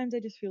know, sometimes I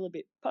just feel a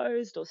bit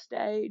posed or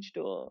staged,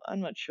 or I'm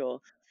not sure.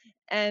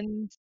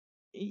 And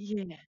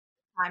yeah.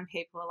 Time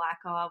people are like,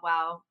 oh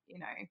well,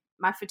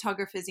 my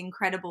photographer's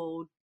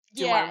incredible.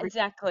 Do I Yeah, really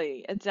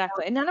exactly.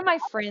 And none of my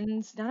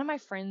friends,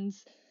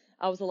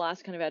 I was the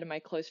last kind of out of my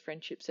close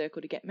friendship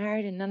circle to get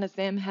married, and none of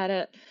them had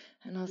it.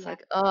 And I was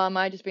like, oh, am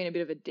I just being a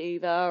bit of a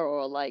diva,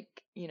 or like,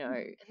 and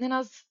then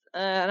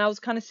I was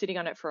kind of sitting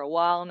on it for a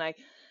while, and I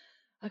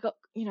got,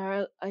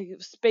 I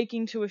was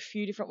speaking to a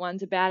few different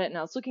ones about it, and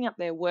I was looking up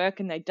their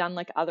work, and they'd done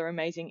like other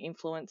amazing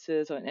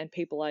influencers and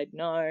people I'd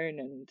known,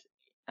 and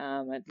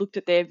I'd looked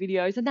at their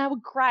videos, and they were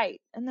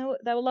great, and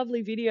they were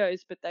lovely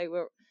videos, but they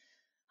were,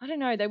 I don't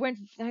know, they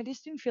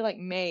just didn't feel like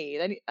me.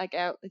 It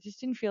just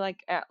didn't feel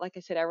like like I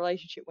said, our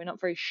relationship, we're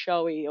not very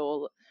showy,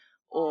 or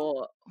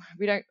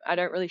I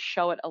don't really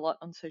show it a lot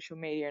on social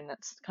media, and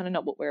that's kind of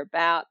not what we're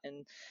about.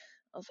 And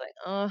I was like,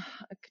 oh,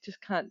 just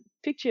can't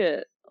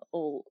picture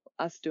all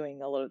us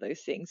doing a lot of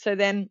those things. So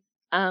then,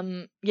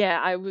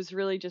 yeah, I was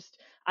really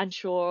just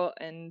unsure,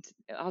 and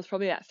I was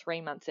probably about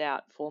 4 months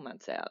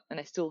out, and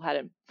I still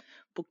hadn't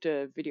booked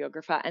a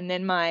videographer. And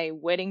then my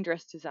wedding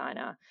dress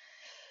designer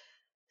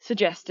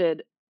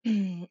suggested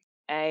a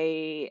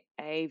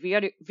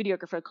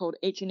videographer called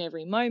Each and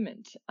Every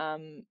Moment,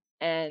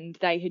 and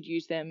they had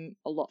used them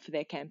a lot for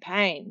their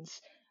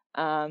campaigns.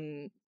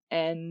 And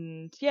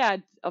yeah,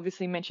 I'd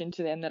obviously mentioned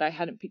to them that I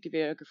hadn't picked a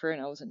videographer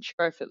and I wasn't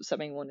sure if it was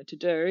something I wanted to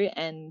do.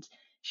 And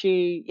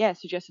she,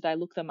 suggested I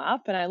look them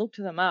up, and I looked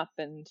them up,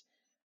 and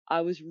I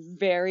was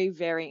very,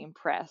 very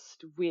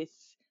impressed with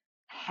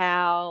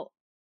how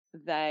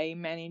they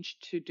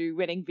managed to do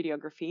wedding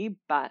videography,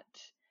 but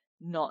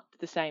not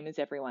the same as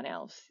everyone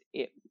else.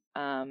 It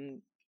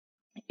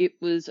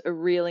was a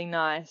really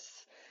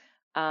nice,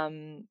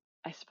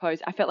 I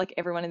suppose I felt like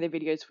every one of their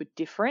videos were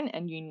different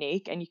and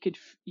unique, and you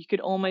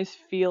could almost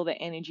feel the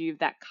energy of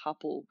that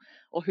couple,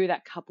 or who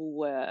that couple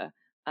were,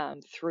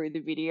 through the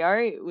video.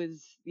 It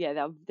was,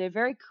 they're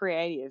very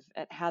creative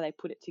at how they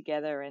put it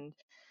together. And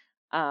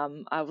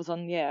I was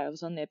on their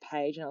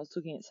page, and I was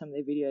looking at some of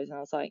their videos, and I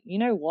was like, you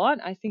know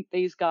what, I think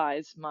these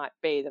guys might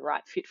be the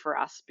right fit for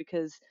us,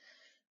 because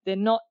they're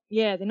not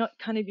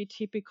kind of your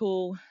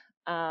typical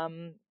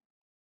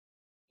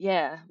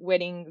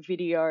wedding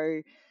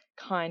video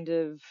kind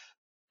of,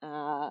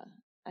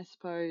 I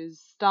suppose,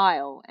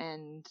 style.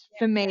 And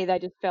for me, they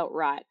just felt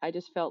right. I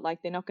just felt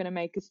like they're not going to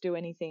make us do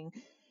anything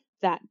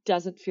that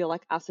doesn't feel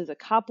like us as a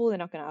couple. They're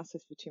not going to ask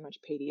us for too much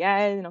PDA.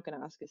 They're not going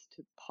to ask us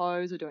to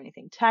pose or do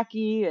anything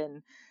tacky.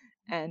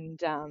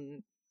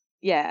 So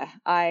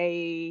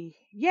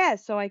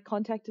I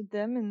contacted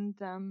them, and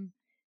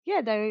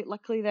they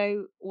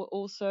were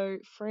also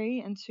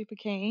free and super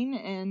keen.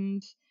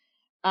 And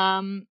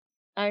I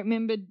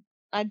remembered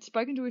I'd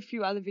spoken to a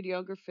few other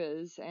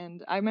videographers,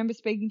 and I remember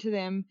speaking to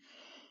them,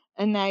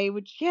 and they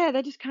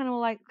just kind of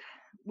like,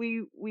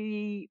 we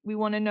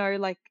want to know,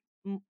 like,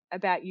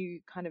 about you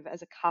kind of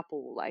as a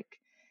couple, like,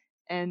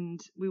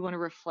 and we want to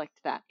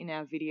reflect that in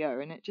our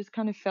video. And it just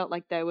kind of felt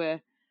like they were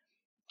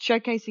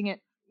showcasing it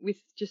with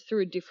just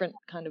through a different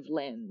kind of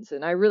lens,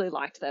 and I really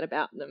liked that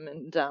about them.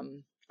 And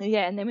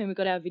and then when we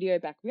got our video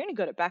back, we only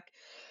got it back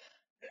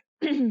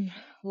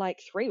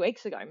like 3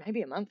 weeks ago,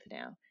 maybe a month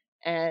now.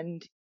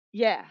 And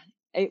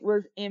it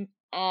was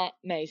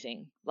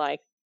amazing.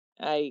 Like,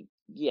 it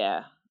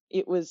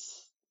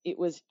was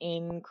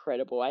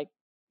incredible. I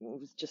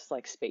was just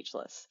like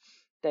speechless.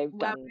 They've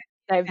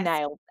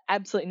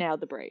absolutely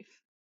nailed the brief.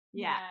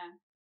 Yeah.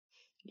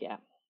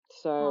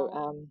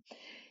 So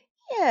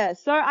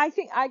so I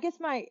guess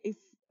my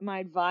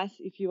advice,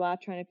 if you are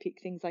trying to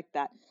pick things like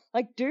that,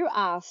 like, do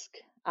ask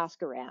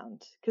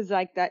around, because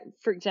like that,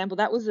 for example,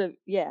 that was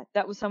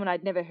someone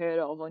I'd never heard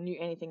of or knew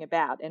anything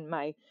about, and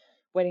my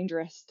wedding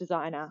dress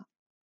designer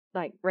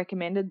like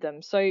recommended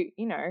them. So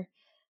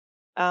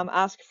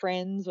ask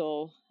friends,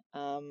 or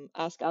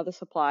ask other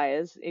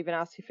suppliers, even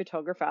ask your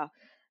photographer,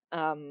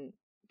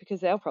 because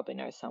they'll probably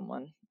know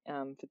someone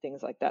for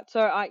things like that.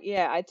 So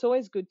it's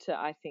always good to,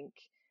 I think,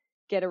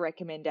 get a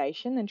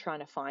recommendation than trying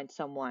to find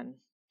someone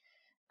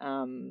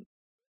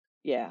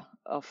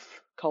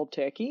off cold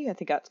turkey. I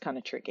think that's kind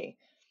of tricky.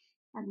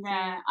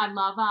 Yeah, I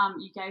love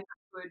you gave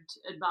good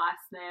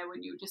advice there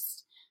when you were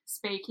just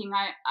speaking.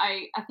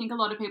 I think a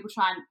lot of people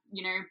try and,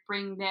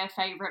 bring their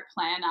favorite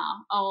planner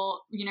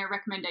or,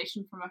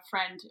 recommendation from a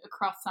friend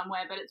across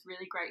somewhere, but it's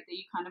really great that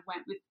you kind of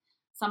went with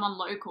someone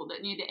local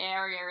that knew the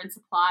area and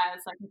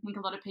suppliers. Like, I think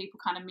a lot of people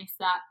kind of miss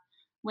that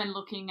when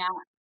looking at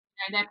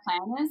their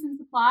planners and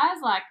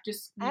suppliers, like,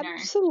 just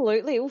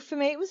Absolutely. Well, for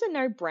me, it was a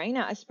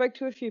no-brainer. I spoke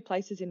to a few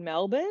places in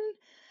Melbourne,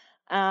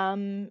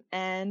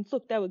 and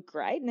look, they were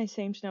great and they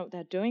seemed to know what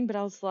they're doing, but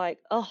I was like,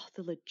 oh,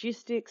 the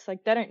logistics,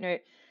 like, they don't know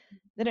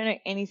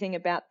anything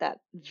about that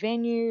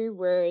venue.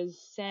 Whereas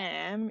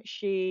Sam,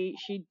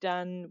 she'd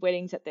done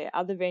weddings at their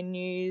other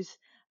venues.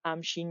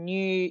 She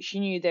knew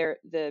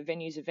the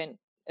venue's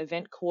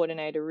event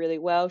coordinator really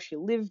well. She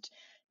lived,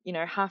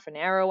 half an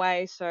hour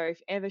away. So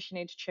if ever she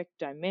needed to check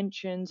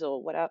dimensions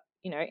or whatever,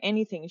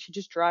 anything, she'd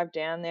just drive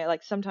down there.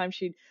 Like, sometimes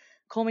she'd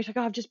call me, she's like,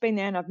 oh, I've just been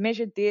there and I've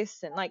measured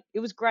this. And like, it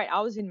was great.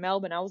 I was in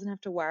Melbourne. I wasn't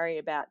have to worry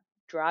about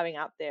driving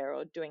up there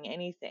or doing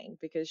anything,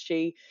 because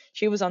she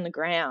was on the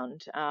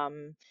ground.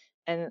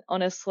 And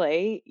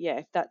honestly,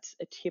 if that's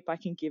a tip I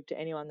can give to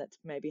anyone that's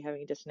maybe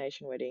having a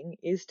destination wedding,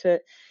 is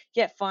to,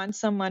 find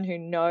someone who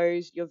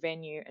knows your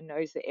venue and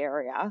knows the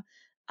area,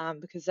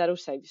 because that'll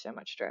save you so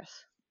much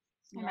stress.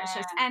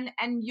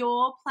 And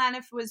your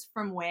planner was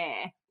from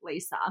where,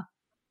 Lisa?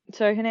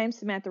 So her name's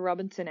Samantha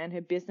Robinson, and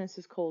her business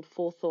is called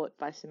Forethought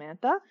by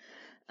Samantha.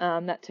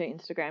 That's her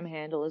Instagram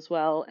handle, as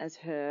well as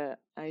her,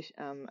 I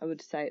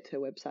would say it's her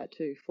website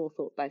too,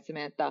 Forethought by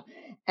Samantha.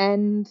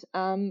 And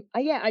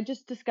I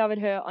just discovered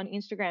her on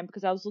Instagram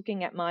because I was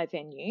looking at my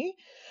venue,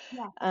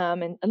 Yeah.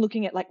 and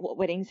looking at like what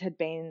weddings had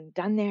been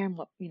done there and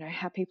what,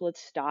 how people had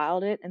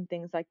styled it and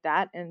things like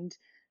that. And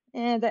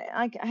yeah,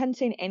 I hadn't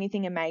seen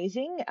anything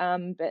amazing.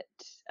 But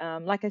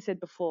like I said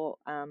before,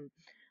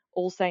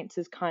 All Saints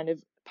is kind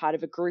of part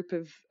of a group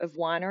of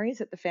wineries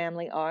that the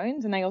family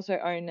owns, and they also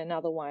own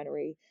another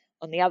winery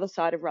on the other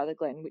side of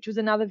Rutherglen, which was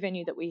another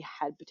venue that we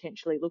had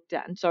potentially looked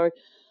at. And so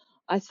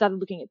I started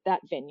looking at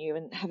that venue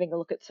and having a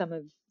look at some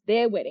of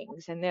their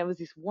weddings, and there was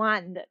this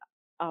one that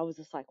I was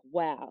just like,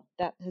 wow,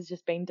 that has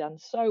just been done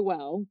so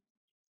well.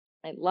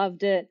 I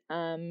loved it.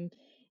 And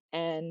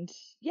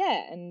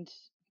yeah, and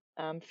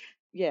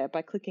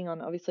by clicking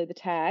on obviously the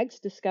tags,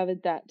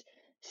 discovered that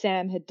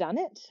Sam had done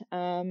it.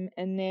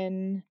 And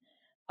then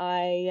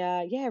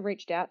I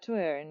reached out to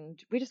her, and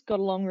we just got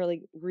along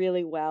really,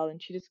 really well.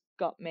 And she just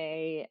got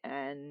me,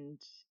 and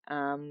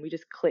we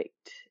just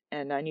clicked.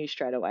 And I knew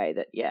straight away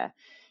that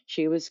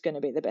she was going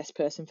to be the best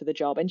person for the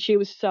job. And she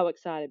was so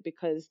excited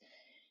because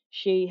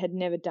she had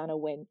never done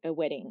a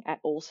wedding at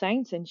All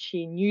Saints, and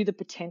she knew the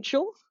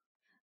potential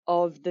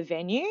of the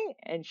venue.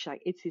 And she's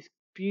like, it's this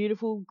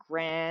beautiful,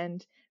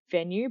 grand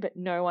venue, but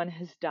no one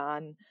has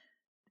done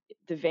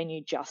the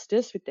venue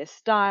justice with their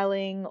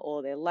styling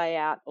or their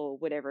layout or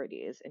whatever it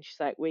is. And she's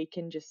like, we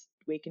can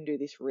do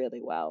this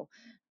really well.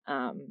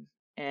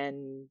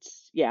 And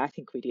I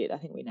think we did. I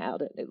think we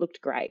nailed it. It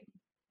looked great.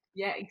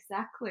 Yeah,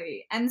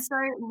 exactly. And so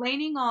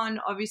leaning on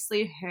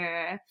obviously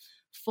her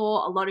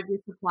for a lot of your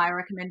supplier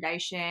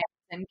recommendations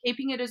and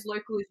keeping it as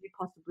local as you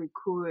possibly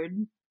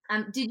could.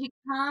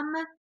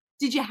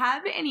 Did you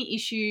have any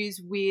issues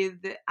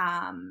with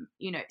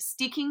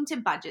sticking to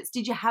budgets?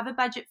 Did you have a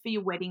budget for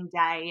your wedding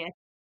day?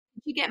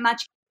 Did you get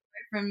much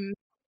from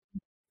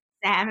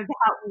Sam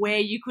about where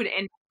you could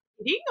end up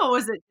hitting, or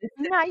was it just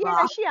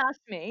No, she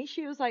asked me.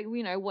 She was like,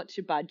 what's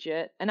your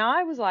budget? And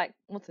I was like,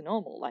 what's a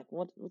normal? Like,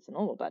 what's a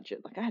normal budget?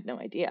 Like, I had no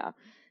idea.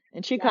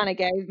 And she kind of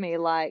gave me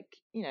like,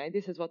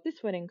 this is what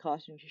this wedding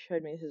cost, and she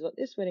showed me this is what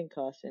this wedding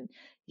cost, and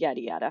yada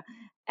yada.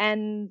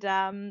 And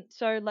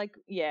so like,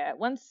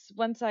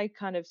 once I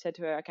kind of said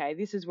to her, okay,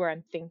 this is where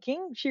I'm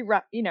thinking, she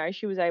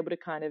was able to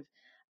kind of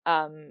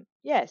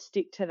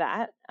stick to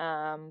that,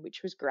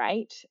 which was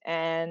great.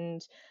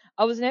 And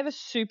I was never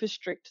super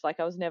strict. Like,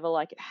 I was never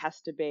like, it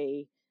has to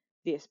be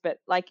this. But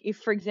like, if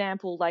for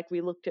example, like we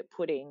looked at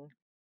putting,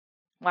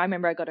 I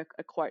remember I got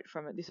a quote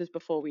from it. This was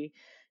before we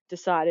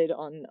decided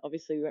on,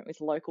 obviously we went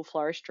with local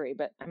floristry,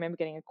 but I remember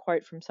getting a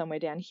quote from somewhere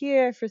down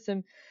here for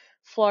some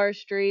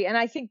floristry, and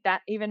I think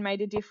that even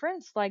made a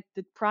difference. Like,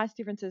 the price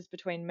differences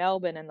between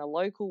Melbourne and the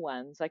local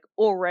ones, like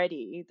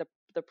already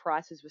the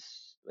prices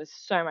was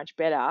so much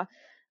better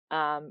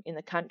in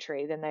the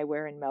country than they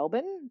were in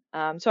Melbourne.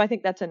 So I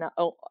think that's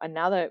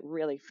another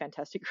really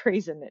fantastic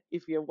reason that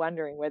if you're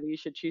wondering whether you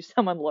should choose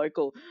someone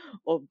local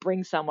or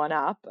bring someone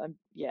up, I'm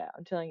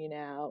telling you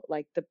now,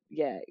 like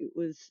it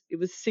was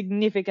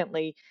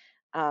significantly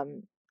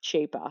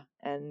cheaper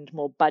and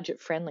more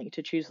budget friendly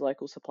to choose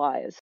local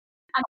suppliers.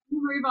 And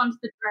we'll move on to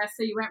the dress.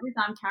 So you went with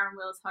Karen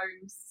Willis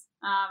Homes.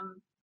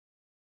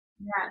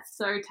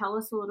 So tell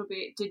us a little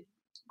bit.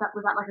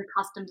 Was that like a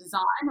custom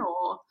design,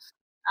 or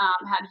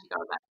how did you go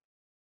about it?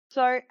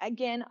 So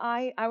again,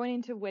 I went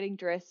into wedding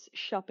dress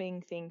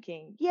shopping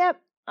thinking, yep,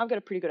 I've got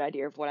a pretty good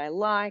idea of what I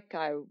like.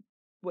 I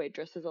wear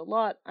dresses a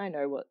lot. I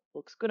know what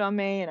looks good on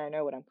me, and I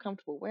know what I'm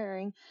comfortable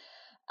wearing.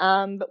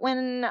 But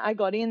when I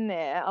got in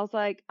there, I was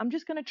like, I'm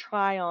just going to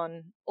try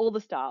on all the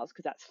styles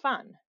because that's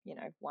fun.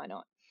 Why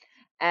not?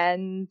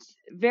 And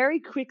very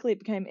quickly it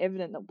became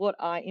evident that what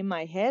I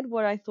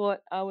thought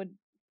I would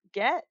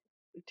get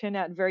turned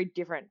out very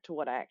different to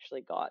what I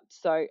actually got.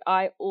 So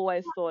I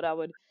always thought I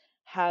would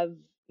have,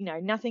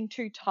 nothing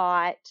too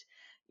tight,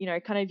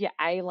 kind of your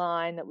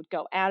A-line that would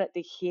go out at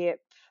the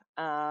hip,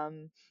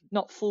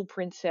 not full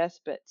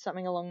princess, but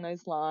something along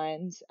those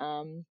lines.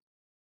 And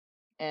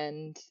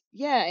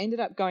I ended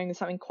up going with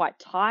something quite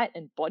tight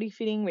and body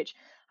fitting, which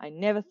I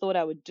never thought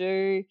I would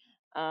do.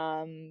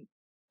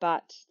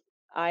 But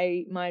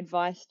my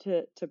advice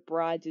to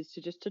brides is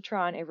to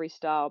try on every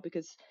style,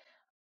 because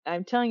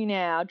I'm telling you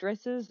now,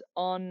 dresses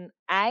on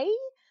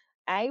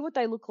what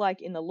they look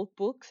like in the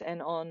lookbooks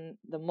and on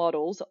the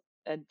models,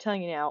 I'm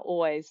telling you now,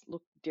 always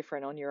look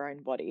different on your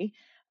own body,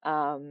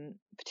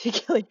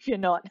 particularly if you're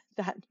not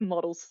that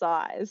model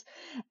size.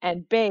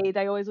 And B,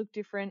 they always look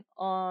different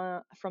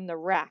from the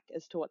rack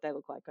as to what they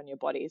look like on your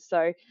body.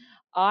 So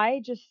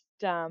I just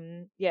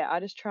I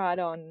just tried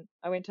on.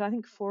 I went to, I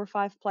think, 4 or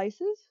 5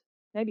 places,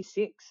 maybe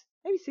six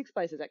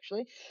places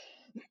actually,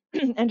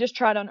 and just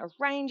tried on a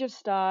range of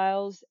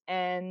styles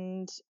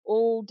and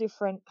all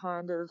different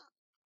kind of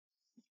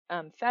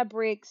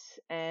fabrics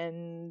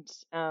and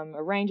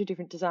a range of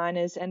different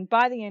designers. And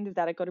by the end of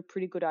that, I got a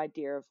pretty good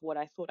idea of what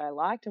I thought I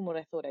liked and what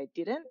I thought I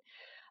didn't.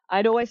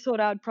 I'd always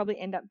thought I would probably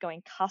end up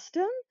going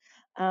custom,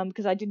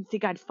 because I didn't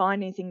think I'd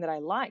find anything that I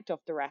liked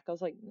off the rack. I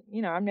was like,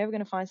 I'm never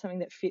going to find something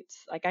that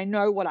fits. Like, I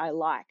know what I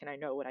like and I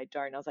know what I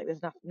don't. I was like,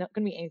 there's not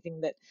going to be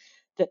anything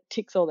that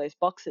ticks all those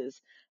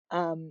boxes.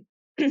 Um,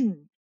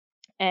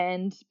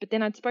 but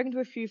then I'd spoken to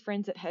a few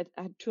friends that had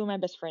two of my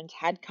best friends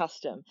had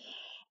custom,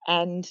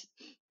 and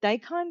they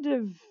kind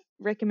of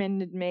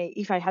recommended me,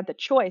 if I had the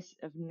choice,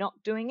 of not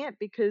doing it,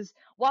 because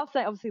whilst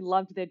they obviously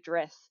loved their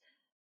dress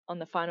on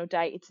the final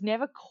day, it's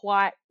never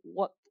quite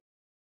what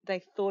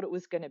they thought it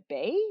was going to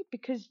be,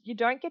 because you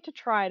don't get to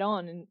try it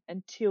on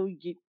until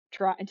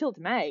it's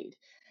made.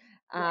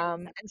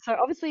 And so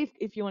obviously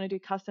if you want to do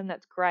custom,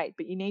 that's great,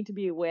 but you need to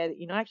be aware that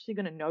you're not actually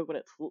going to know what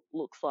it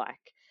looks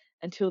like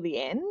until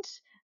the end.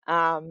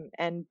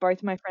 And both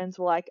of my friends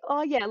were like,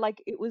 oh yeah,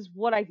 like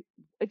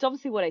it's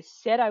obviously what I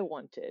said I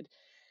wanted,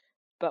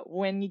 but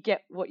when you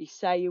get what you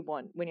say you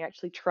want, when you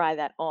actually try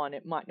that on,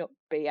 it might not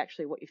be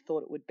actually what you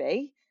thought it would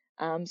be.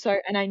 And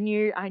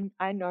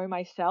I know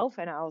myself,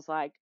 and I was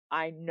like,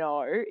 I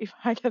know if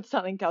I get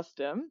something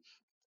custom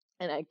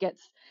and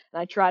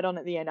I try it on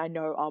at the end, I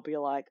know I'll be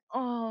like,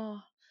 oh,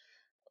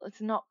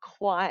 it's not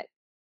quite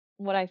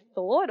what I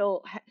thought,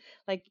 or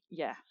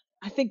yeah.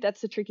 I think that's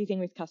the tricky thing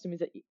with custom, is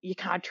that you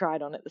can't try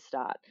it on at the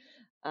start.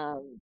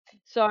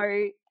 So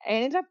I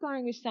ended up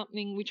going with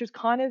something which was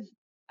kind of,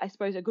 I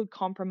suppose, a good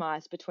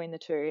compromise between the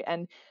two.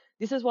 And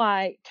this is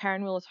why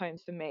Karen Willis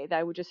Homes, for me,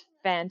 they were just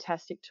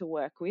fantastic to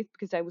work with,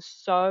 because they were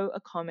so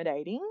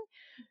accommodating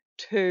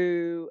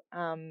to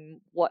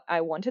what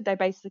I wanted. They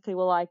basically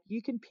were like,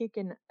 you can pick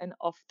they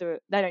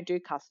don't do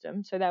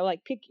custom, so they were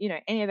like, pick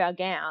any of our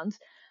gowns,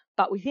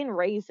 but within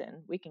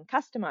reason we can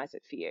customize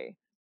it for you,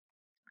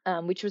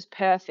 which was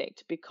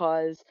perfect,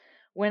 because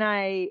when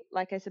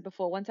like I said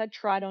before, once I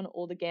tried on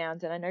all the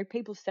gowns, and I know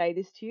people say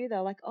this to you,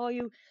 they're like, oh,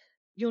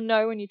 you'll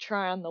know when you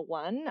try on the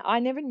one. I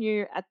never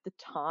knew at the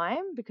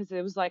time, because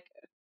there was like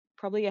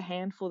probably a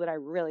handful that I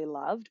really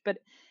loved, but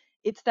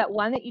it's that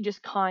one that you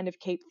just kind of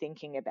keep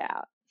thinking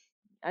about.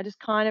 I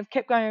just kind of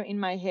kept going in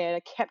my head.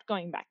 I kept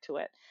going back to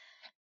it.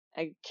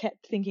 I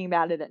kept thinking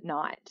about it at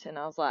night, and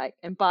I was like,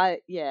 and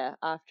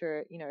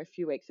after a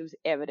few weeks, it was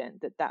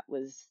evident that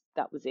was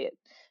it,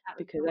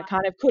 because I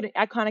kind of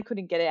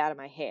couldn't get it out of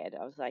my head.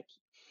 I was like,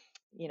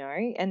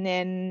 and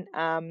then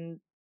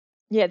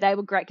they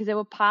were great, because there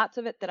were parts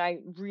of it that I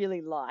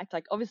really liked.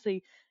 Like,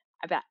 obviously,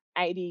 about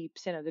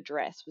 80% of the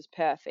dress was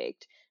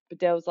perfect, but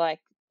there was like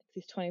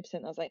this 20%.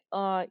 I was like,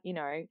 oh,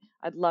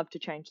 I'd love to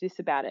change this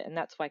about it, and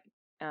that's why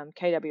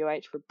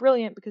KWH were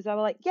brilliant, because they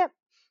were like, yep,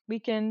 we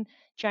can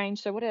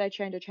change. So what did I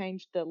change? I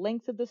changed the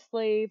length of the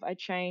sleeve. I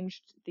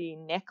changed the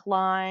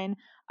neckline.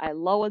 I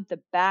lowered the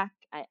back.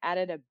 I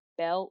added a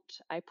belt.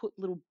 I put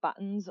little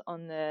buttons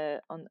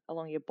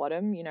along your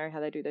bottom. You know how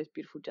they do those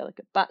beautiful,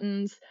 delicate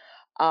buttons.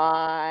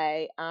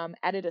 I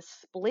added a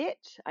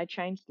split. I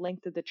changed the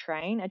length of the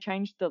train. I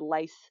changed the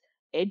lace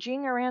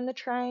edging around the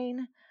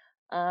train.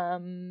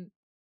 And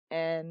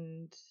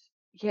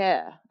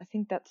yeah, I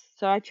think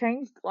so I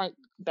changed like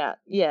about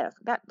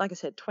like I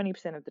said,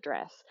 20% of the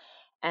dress,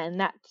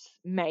 and that's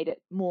made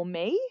it more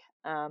me.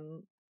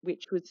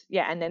 Which was,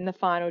 and then the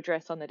final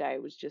dress on the day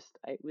was just,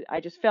 I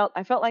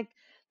felt like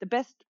the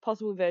best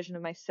possible version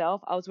of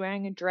myself. I was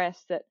wearing a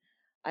dress that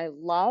I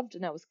loved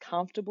and I was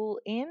comfortable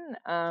in,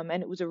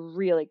 and it was a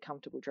really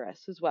comfortable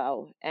dress as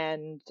well.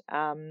 And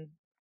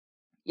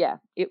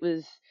it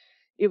was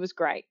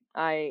great.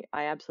 I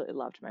absolutely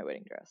loved my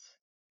wedding dress.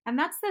 And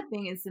that's the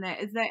thing, isn't it?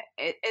 Is that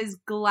as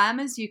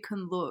glam as you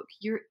can look,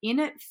 you're in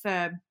it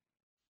for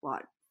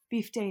what,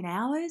 15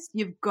 hours?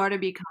 You've got to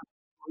be comfortable.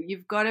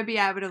 You've got to be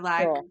able to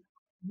Sure.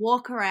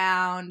 walk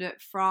around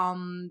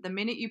from the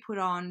minute you put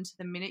on to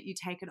the minute you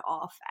take it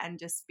off, and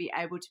just be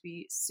able to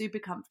be super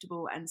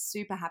comfortable and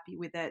super happy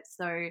with it.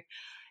 So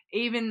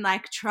even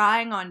like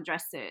trying on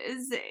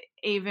dresses,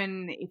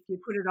 even if you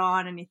put it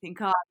on and you think,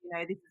 oh,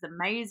 this is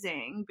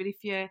amazing, but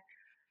if you're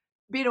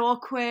bit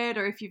awkward,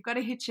 or if you've got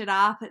to hitch it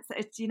up, it's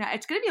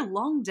it's going to be a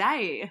long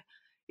day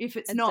if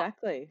it's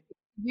exactly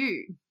not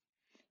you.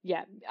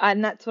 Yeah,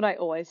 and that's what I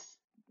always,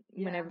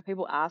 Yeah. whenever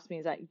people ask me,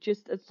 is like,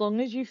 just as long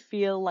as you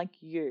feel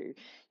like you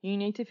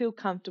need to feel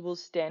comfortable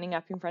standing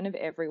up in front of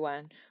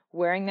everyone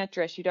wearing that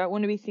dress. You don't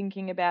want to be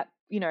thinking about,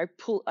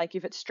 like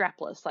if it's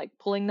strapless, like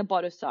pulling the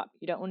bodice up.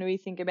 You don't want to be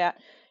thinking about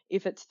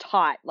if it's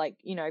tight, like,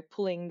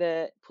 pulling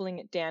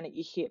it down at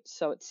your hips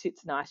so it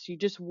sits nice. You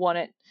just want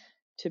it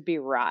to be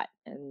right.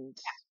 And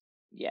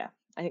yeah,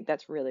 I think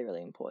that's really,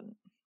 really important.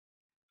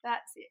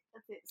 That's it.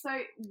 So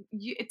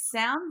it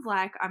sounds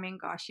like, I mean,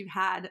 gosh, you've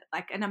had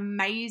like an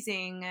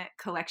amazing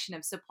collection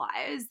of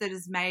suppliers that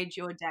has made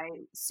your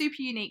day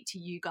super unique to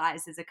you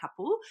guys as a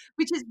couple,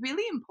 which is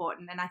really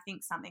important. And I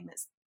think something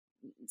that's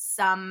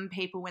some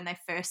people, when they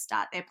first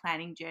start their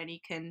planning journey,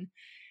 can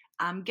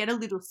get a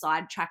little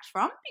sidetracked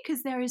from,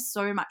 because there is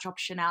so much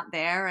option out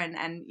there.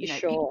 And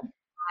Sure.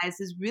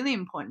 guys, is really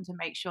important to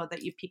make sure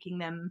that you're picking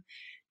them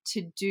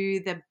to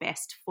do the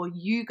best for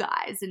you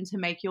guys, and to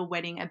make your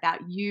wedding about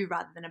you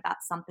rather than about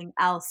something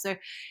else. So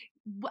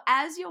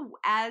as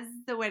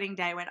the wedding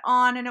day went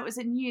on, and it was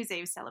a New Year's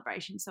Eve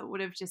celebration, so it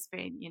would have just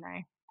been,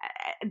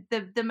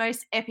 the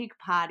most epic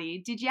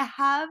party. Do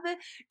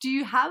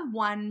you have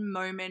one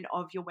moment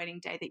of your wedding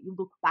day that you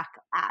look back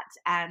at,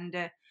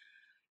 and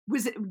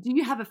do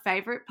you have a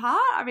favorite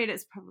part? I mean,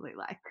 it's probably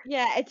like,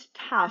 Yeah, it's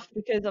tough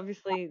because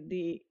obviously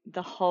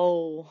the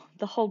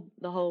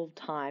whole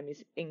time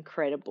is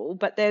incredible,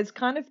 but there's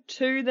kind of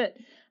two that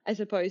I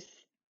suppose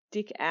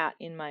stick out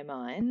in my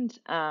mind.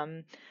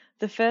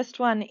 The first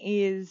one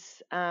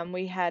is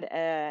we had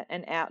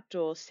an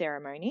outdoor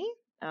ceremony.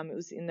 It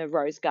was in the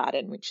Rose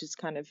Garden, which is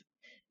kind of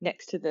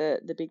next to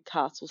the big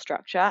castle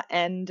structure,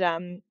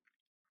 and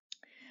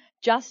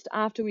just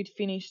after we'd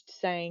finished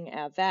saying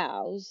our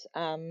vows,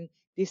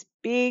 this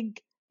big,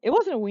 it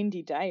wasn't a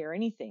windy day or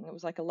anything. It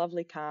was like a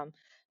lovely, calm,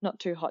 not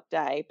too hot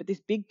day, but this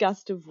big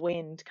gust of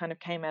wind kind of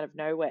came out of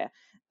nowhere.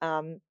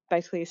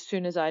 Basically, as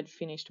soon as I'd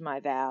finished my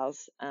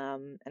vows,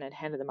 and I'd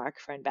handed the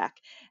microphone back.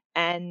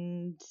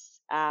 And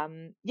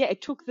yeah,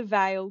 it took the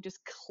veil just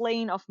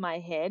clean off my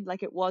head.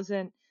 Like there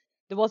wasn't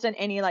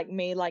any like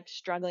me like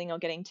struggling or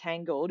getting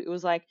tangled. It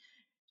was like,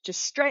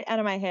 just straight out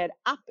of my head,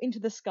 up into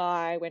the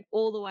sky, went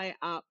all the way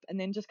up, and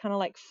then just kind of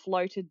like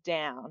floated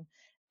down,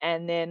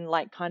 and then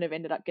like kind of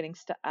ended up getting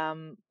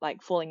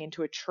like falling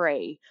into a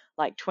tree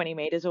like 20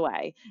 meters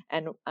away.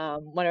 And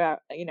one of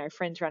our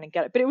friends ran and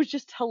got it, but it was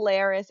just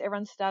hilarious.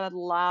 Everyone started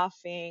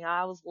laughing.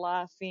 I was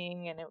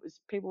laughing, and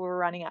people were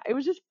running out. It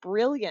was just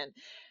brilliant.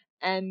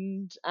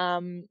 And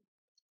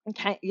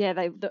okay,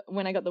 yeah,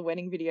 when I got the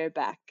wedding video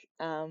back,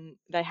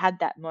 they had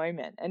that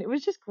moment, and it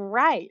was just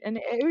great, and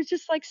it was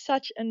just like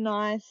such a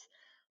nice,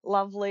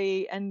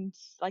 lovely, and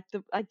like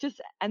the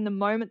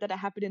moment that it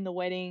happened in the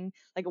wedding,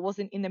 like it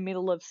wasn't in the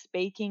middle of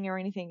speaking or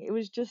anything. It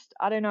was just,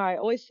 I don't know, I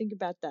always think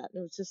about that. It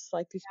was just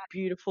like this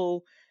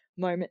beautiful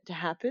moment to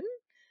happen.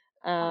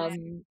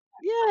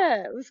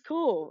 Yeah, it was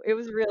cool. It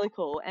was really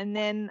cool. And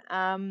then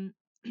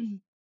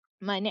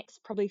my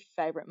next probably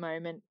favorite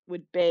moment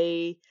would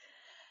be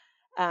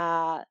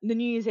the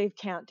New Year's Eve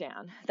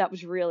countdown. That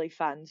was really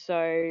fun.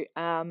 So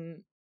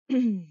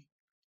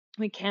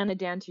we counted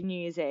down to New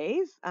Year's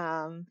Eve,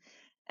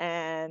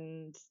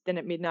 and then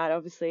at midnight,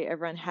 obviously,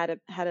 everyone had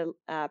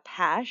a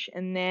pash,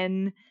 and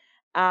then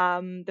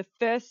the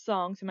first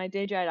song. So my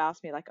DJ had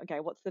asked me like, okay,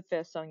 what's the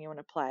first song you want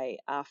to play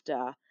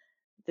after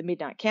the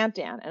midnight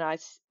countdown? And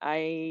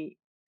I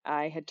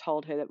had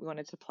told her that we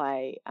wanted to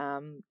play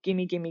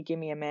 "Gimme, Gimme,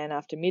 Gimme a Man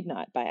After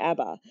Midnight" by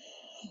ABBA,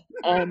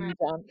 and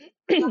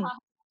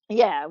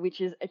yeah, which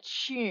is a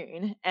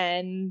tune.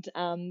 And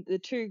the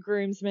two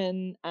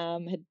groomsmen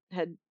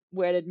had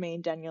worded me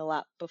and Daniel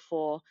up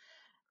before,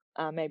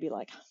 maybe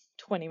like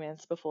 20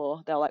 minutes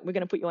before. They were like, we're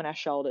going to put you on our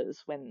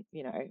shoulders when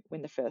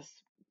the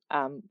first,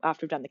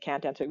 after we've done the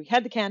countdown. So we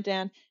had the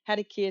countdown, had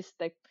a kiss.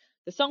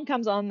 The song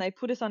comes on, they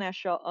put us on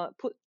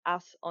put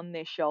us on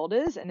their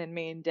shoulders, and then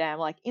me and Dan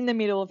like in the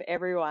middle of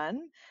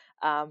everyone,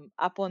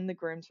 up on the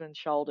groomsmen's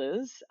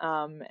shoulders,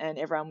 and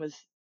everyone was,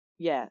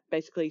 yeah,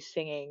 basically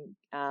singing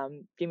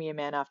 "Give Me a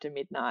Man After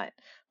Midnight"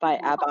 by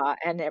ABBA,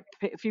 and a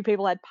few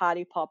people had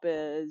party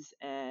poppers,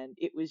 and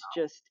it was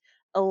just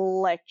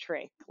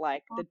electric.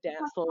 Like the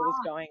dance floor was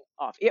going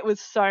off. It was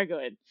so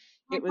good.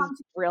 It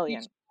was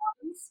brilliant.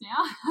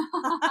 Now.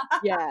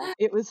 Yeah,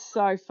 it was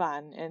so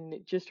fun, and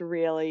it just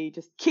really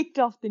just kicked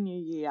off the new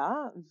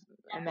year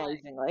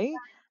amazingly.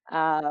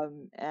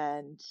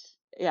 And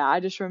yeah, I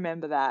just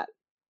remember that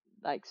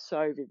like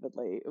so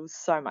vividly. It was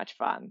so much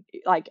fun.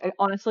 Like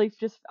honestly,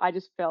 I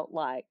just felt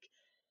like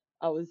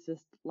I was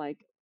just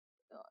like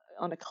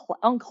on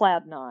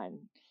cloud nine.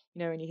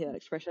 When you hear that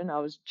expression, I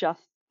was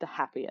just the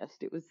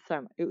happiest. It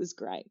was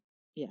great.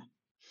 Yeah.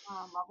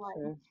 Oh, lovely.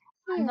 So,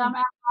 And yeah. our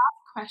last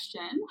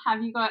question: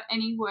 have you got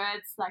any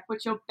words like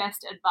what's your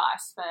best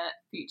advice for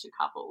future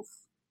couples?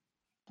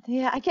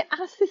 Yeah, I get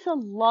asked this a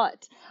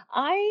lot.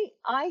 I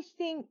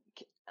think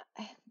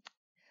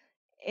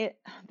it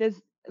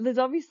there's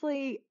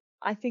obviously,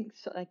 I think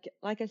so,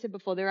 like I said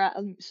before, there are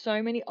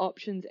so many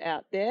options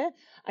out there.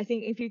 I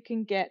think if you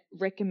can get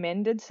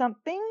recommended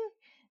something,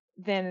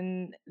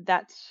 then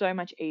that's so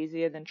much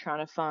easier than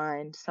trying to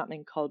find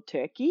something cold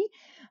turkey.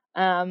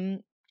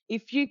 Um,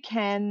 if you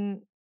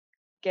can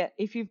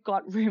if you've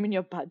got room in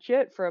your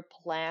budget for a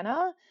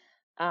planner,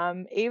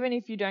 even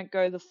if you don't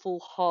go the full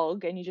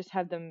hog and you just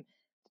have them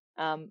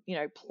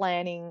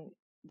planning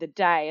the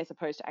day as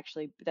opposed to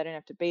actually, they don't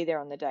have to be there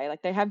on the day.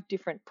 Like they have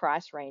different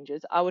price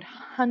ranges. I would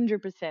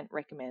 100%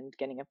 recommend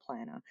getting a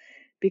planner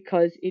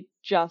because it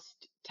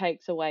just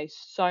takes away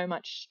so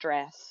much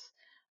stress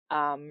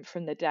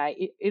from the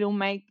day. It'll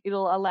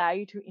allow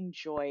you to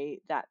enjoy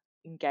that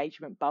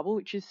engagement bubble,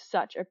 which is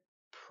such a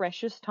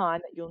precious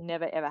time that you'll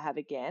never ever have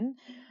again.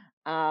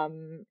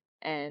 And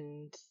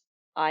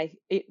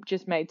it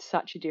just made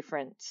such a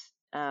difference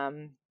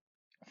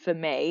for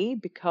me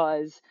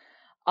because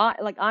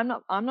I'm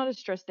not a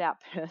stressed out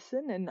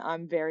person, and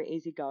I'm very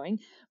easygoing,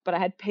 but I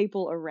had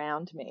people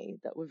around me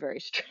that were very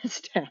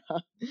stressed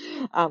out,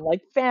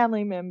 like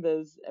family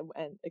members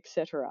and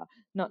etc.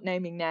 Not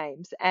naming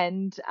names,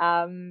 and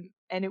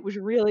it was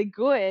really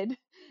good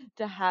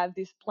to have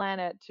this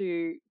planner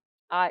to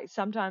I'd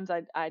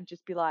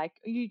just be like,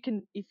 you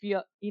can, if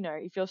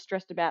you're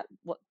stressed about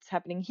what's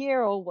happening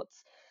here, or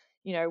what's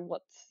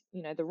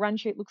the run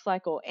sheet looks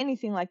like, or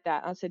anything like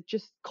that, I said,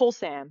 just call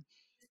Sam.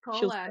 Just call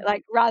She'll, her.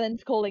 like, rather than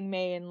calling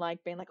me and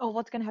like being like, oh,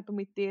 what's going to happen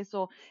with this,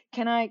 or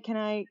can I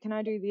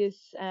do this,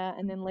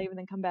 and then leave and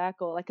then come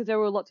back, or like, because there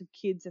were lots of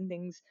kids and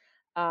things,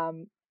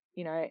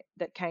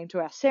 that came to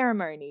our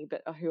ceremony,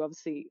 but who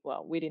obviously,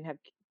 we did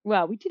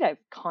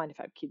kind of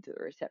have kids at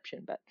the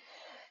reception, but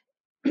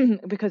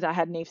because I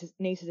had nieces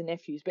and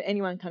nephews, but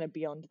anyone kind of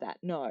beyond that,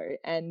 no.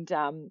 And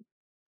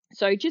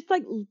so just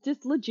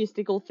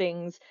logistical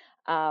things.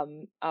 I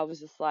was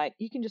just like,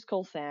 you can just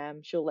call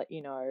Sam, she'll let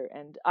you know.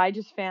 And I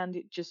just found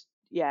it just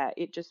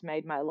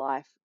made my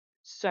life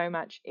so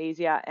much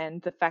easier.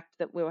 And the fact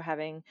that we were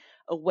having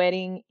a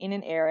wedding in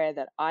an area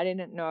that I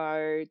didn't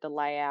know the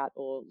layout,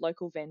 or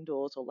local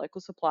vendors or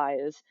local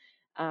suppliers,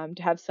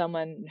 to have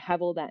someone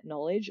have all that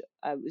knowledge,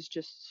 was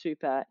just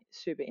super,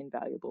 super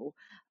invaluable.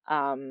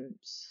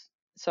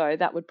 So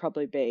that would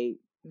probably be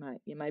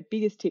my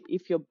biggest tip,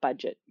 if your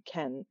budget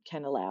can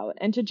allow it,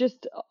 and to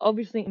just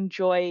obviously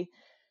enjoy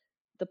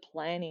the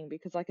planning,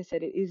 because like I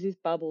said, it is this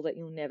bubble that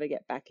you'll never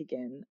get back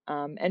again.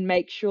 And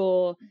make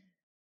sure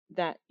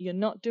that you're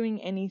not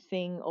doing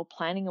anything or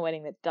planning a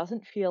wedding that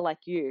doesn't feel like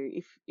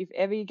you. If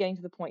ever you're getting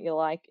to the point you're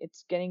like,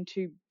 it's getting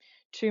too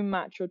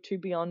much or too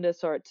beyond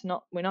us, or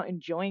we're not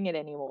enjoying it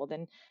anymore,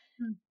 then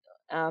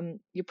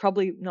you're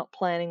probably not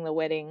planning the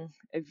wedding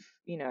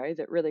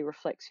that really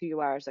reflects who you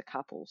are as a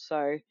couple.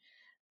 So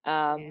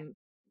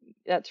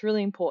that's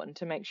really important,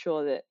 to make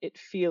sure that it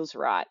feels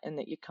right and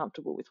that you're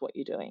comfortable with what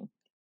you're doing.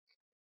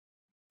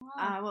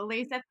 Well,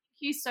 Lisa, thank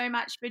you so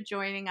much for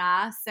joining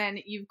us.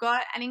 And you've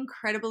got an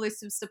incredible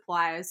list of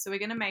suppliers. So we're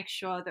going to make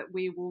sure that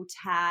we will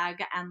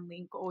tag and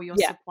link all your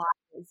suppliers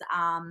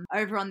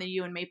over on the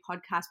You and Me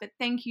podcast. But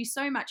thank you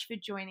so much for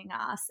joining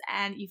us.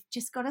 And you've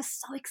just got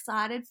us so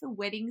excited for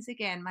weddings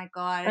again. My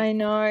God. I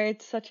know,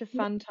 it's such a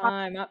fun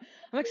time.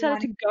 I'm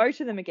excited to go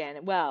to them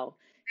again. Well,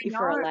 if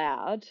we're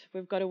allowed.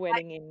 We've got a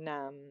wedding in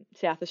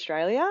South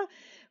Australia,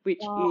 which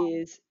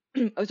is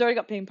it's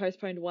already been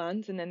postponed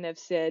once, and then they've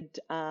said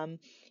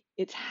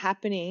it's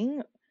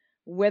happening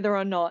whether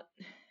or not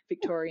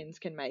Victorians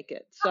can make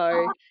it.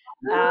 So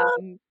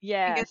so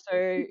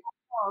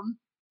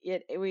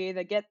we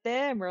either get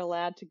there and we're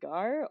allowed to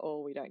go,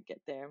 or we don't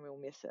get there and we'll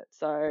miss it.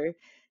 So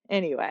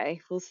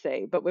anyway, we'll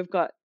see. But we've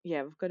got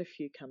a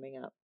few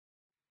coming up.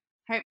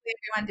 Hopefully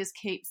everyone just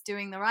keeps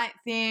doing the right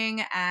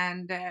thing,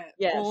 and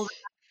all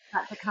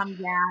that to come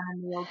down,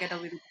 and we'll get a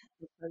little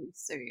bit really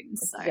soon.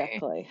 So.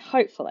 Exactly.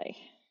 Hopefully.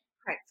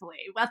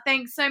 Well,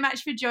 thanks so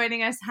much for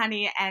joining us,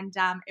 honey, and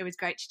it was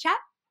great to chat.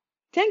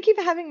 Thank you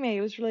for having me.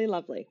 It was really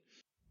lovely.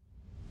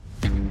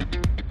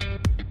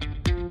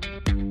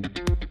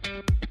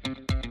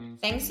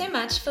 Thanks so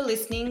much for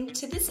listening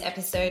to this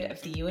episode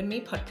of the You and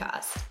Me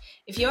podcast.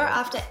 If you're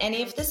after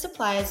any of the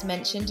suppliers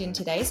mentioned in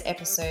today's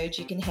episode,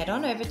 you can head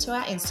on over to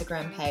our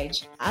Instagram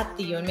page at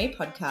the You and Me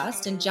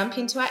podcast and jump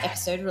into our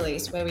episode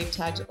release, where we've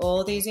tagged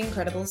all these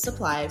incredible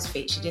suppliers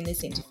featured in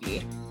this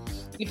interview.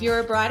 If you're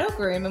a bride or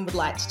groom and would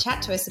like to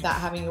chat to us about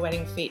having your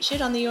wedding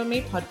featured on the You and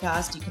Me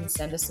podcast, you can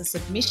send us a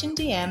submission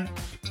DM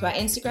to our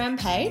Instagram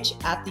page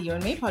at the You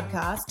and Me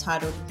podcast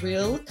titled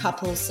Real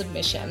Couple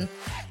Submission,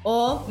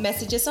 or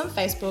message us on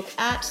Facebook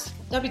at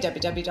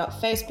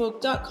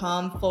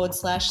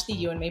www.facebook.com/the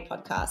You and Me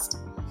podcast.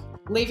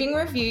 Leaving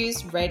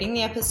reviews, rating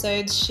the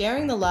episodes,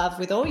 sharing the love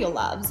with all your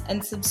loves,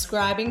 and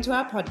subscribing to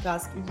our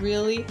podcast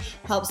really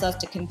helps us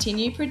to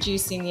continue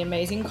producing the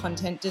amazing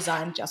content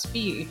designed just for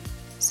you.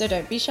 So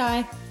don't be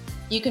shy.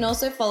 You can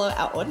also follow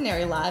our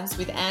ordinary lives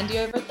with Andy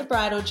over at The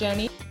Bridal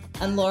Journey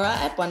and Laura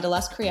at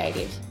Wanderlust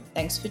Creative.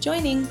 Thanks for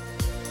joining.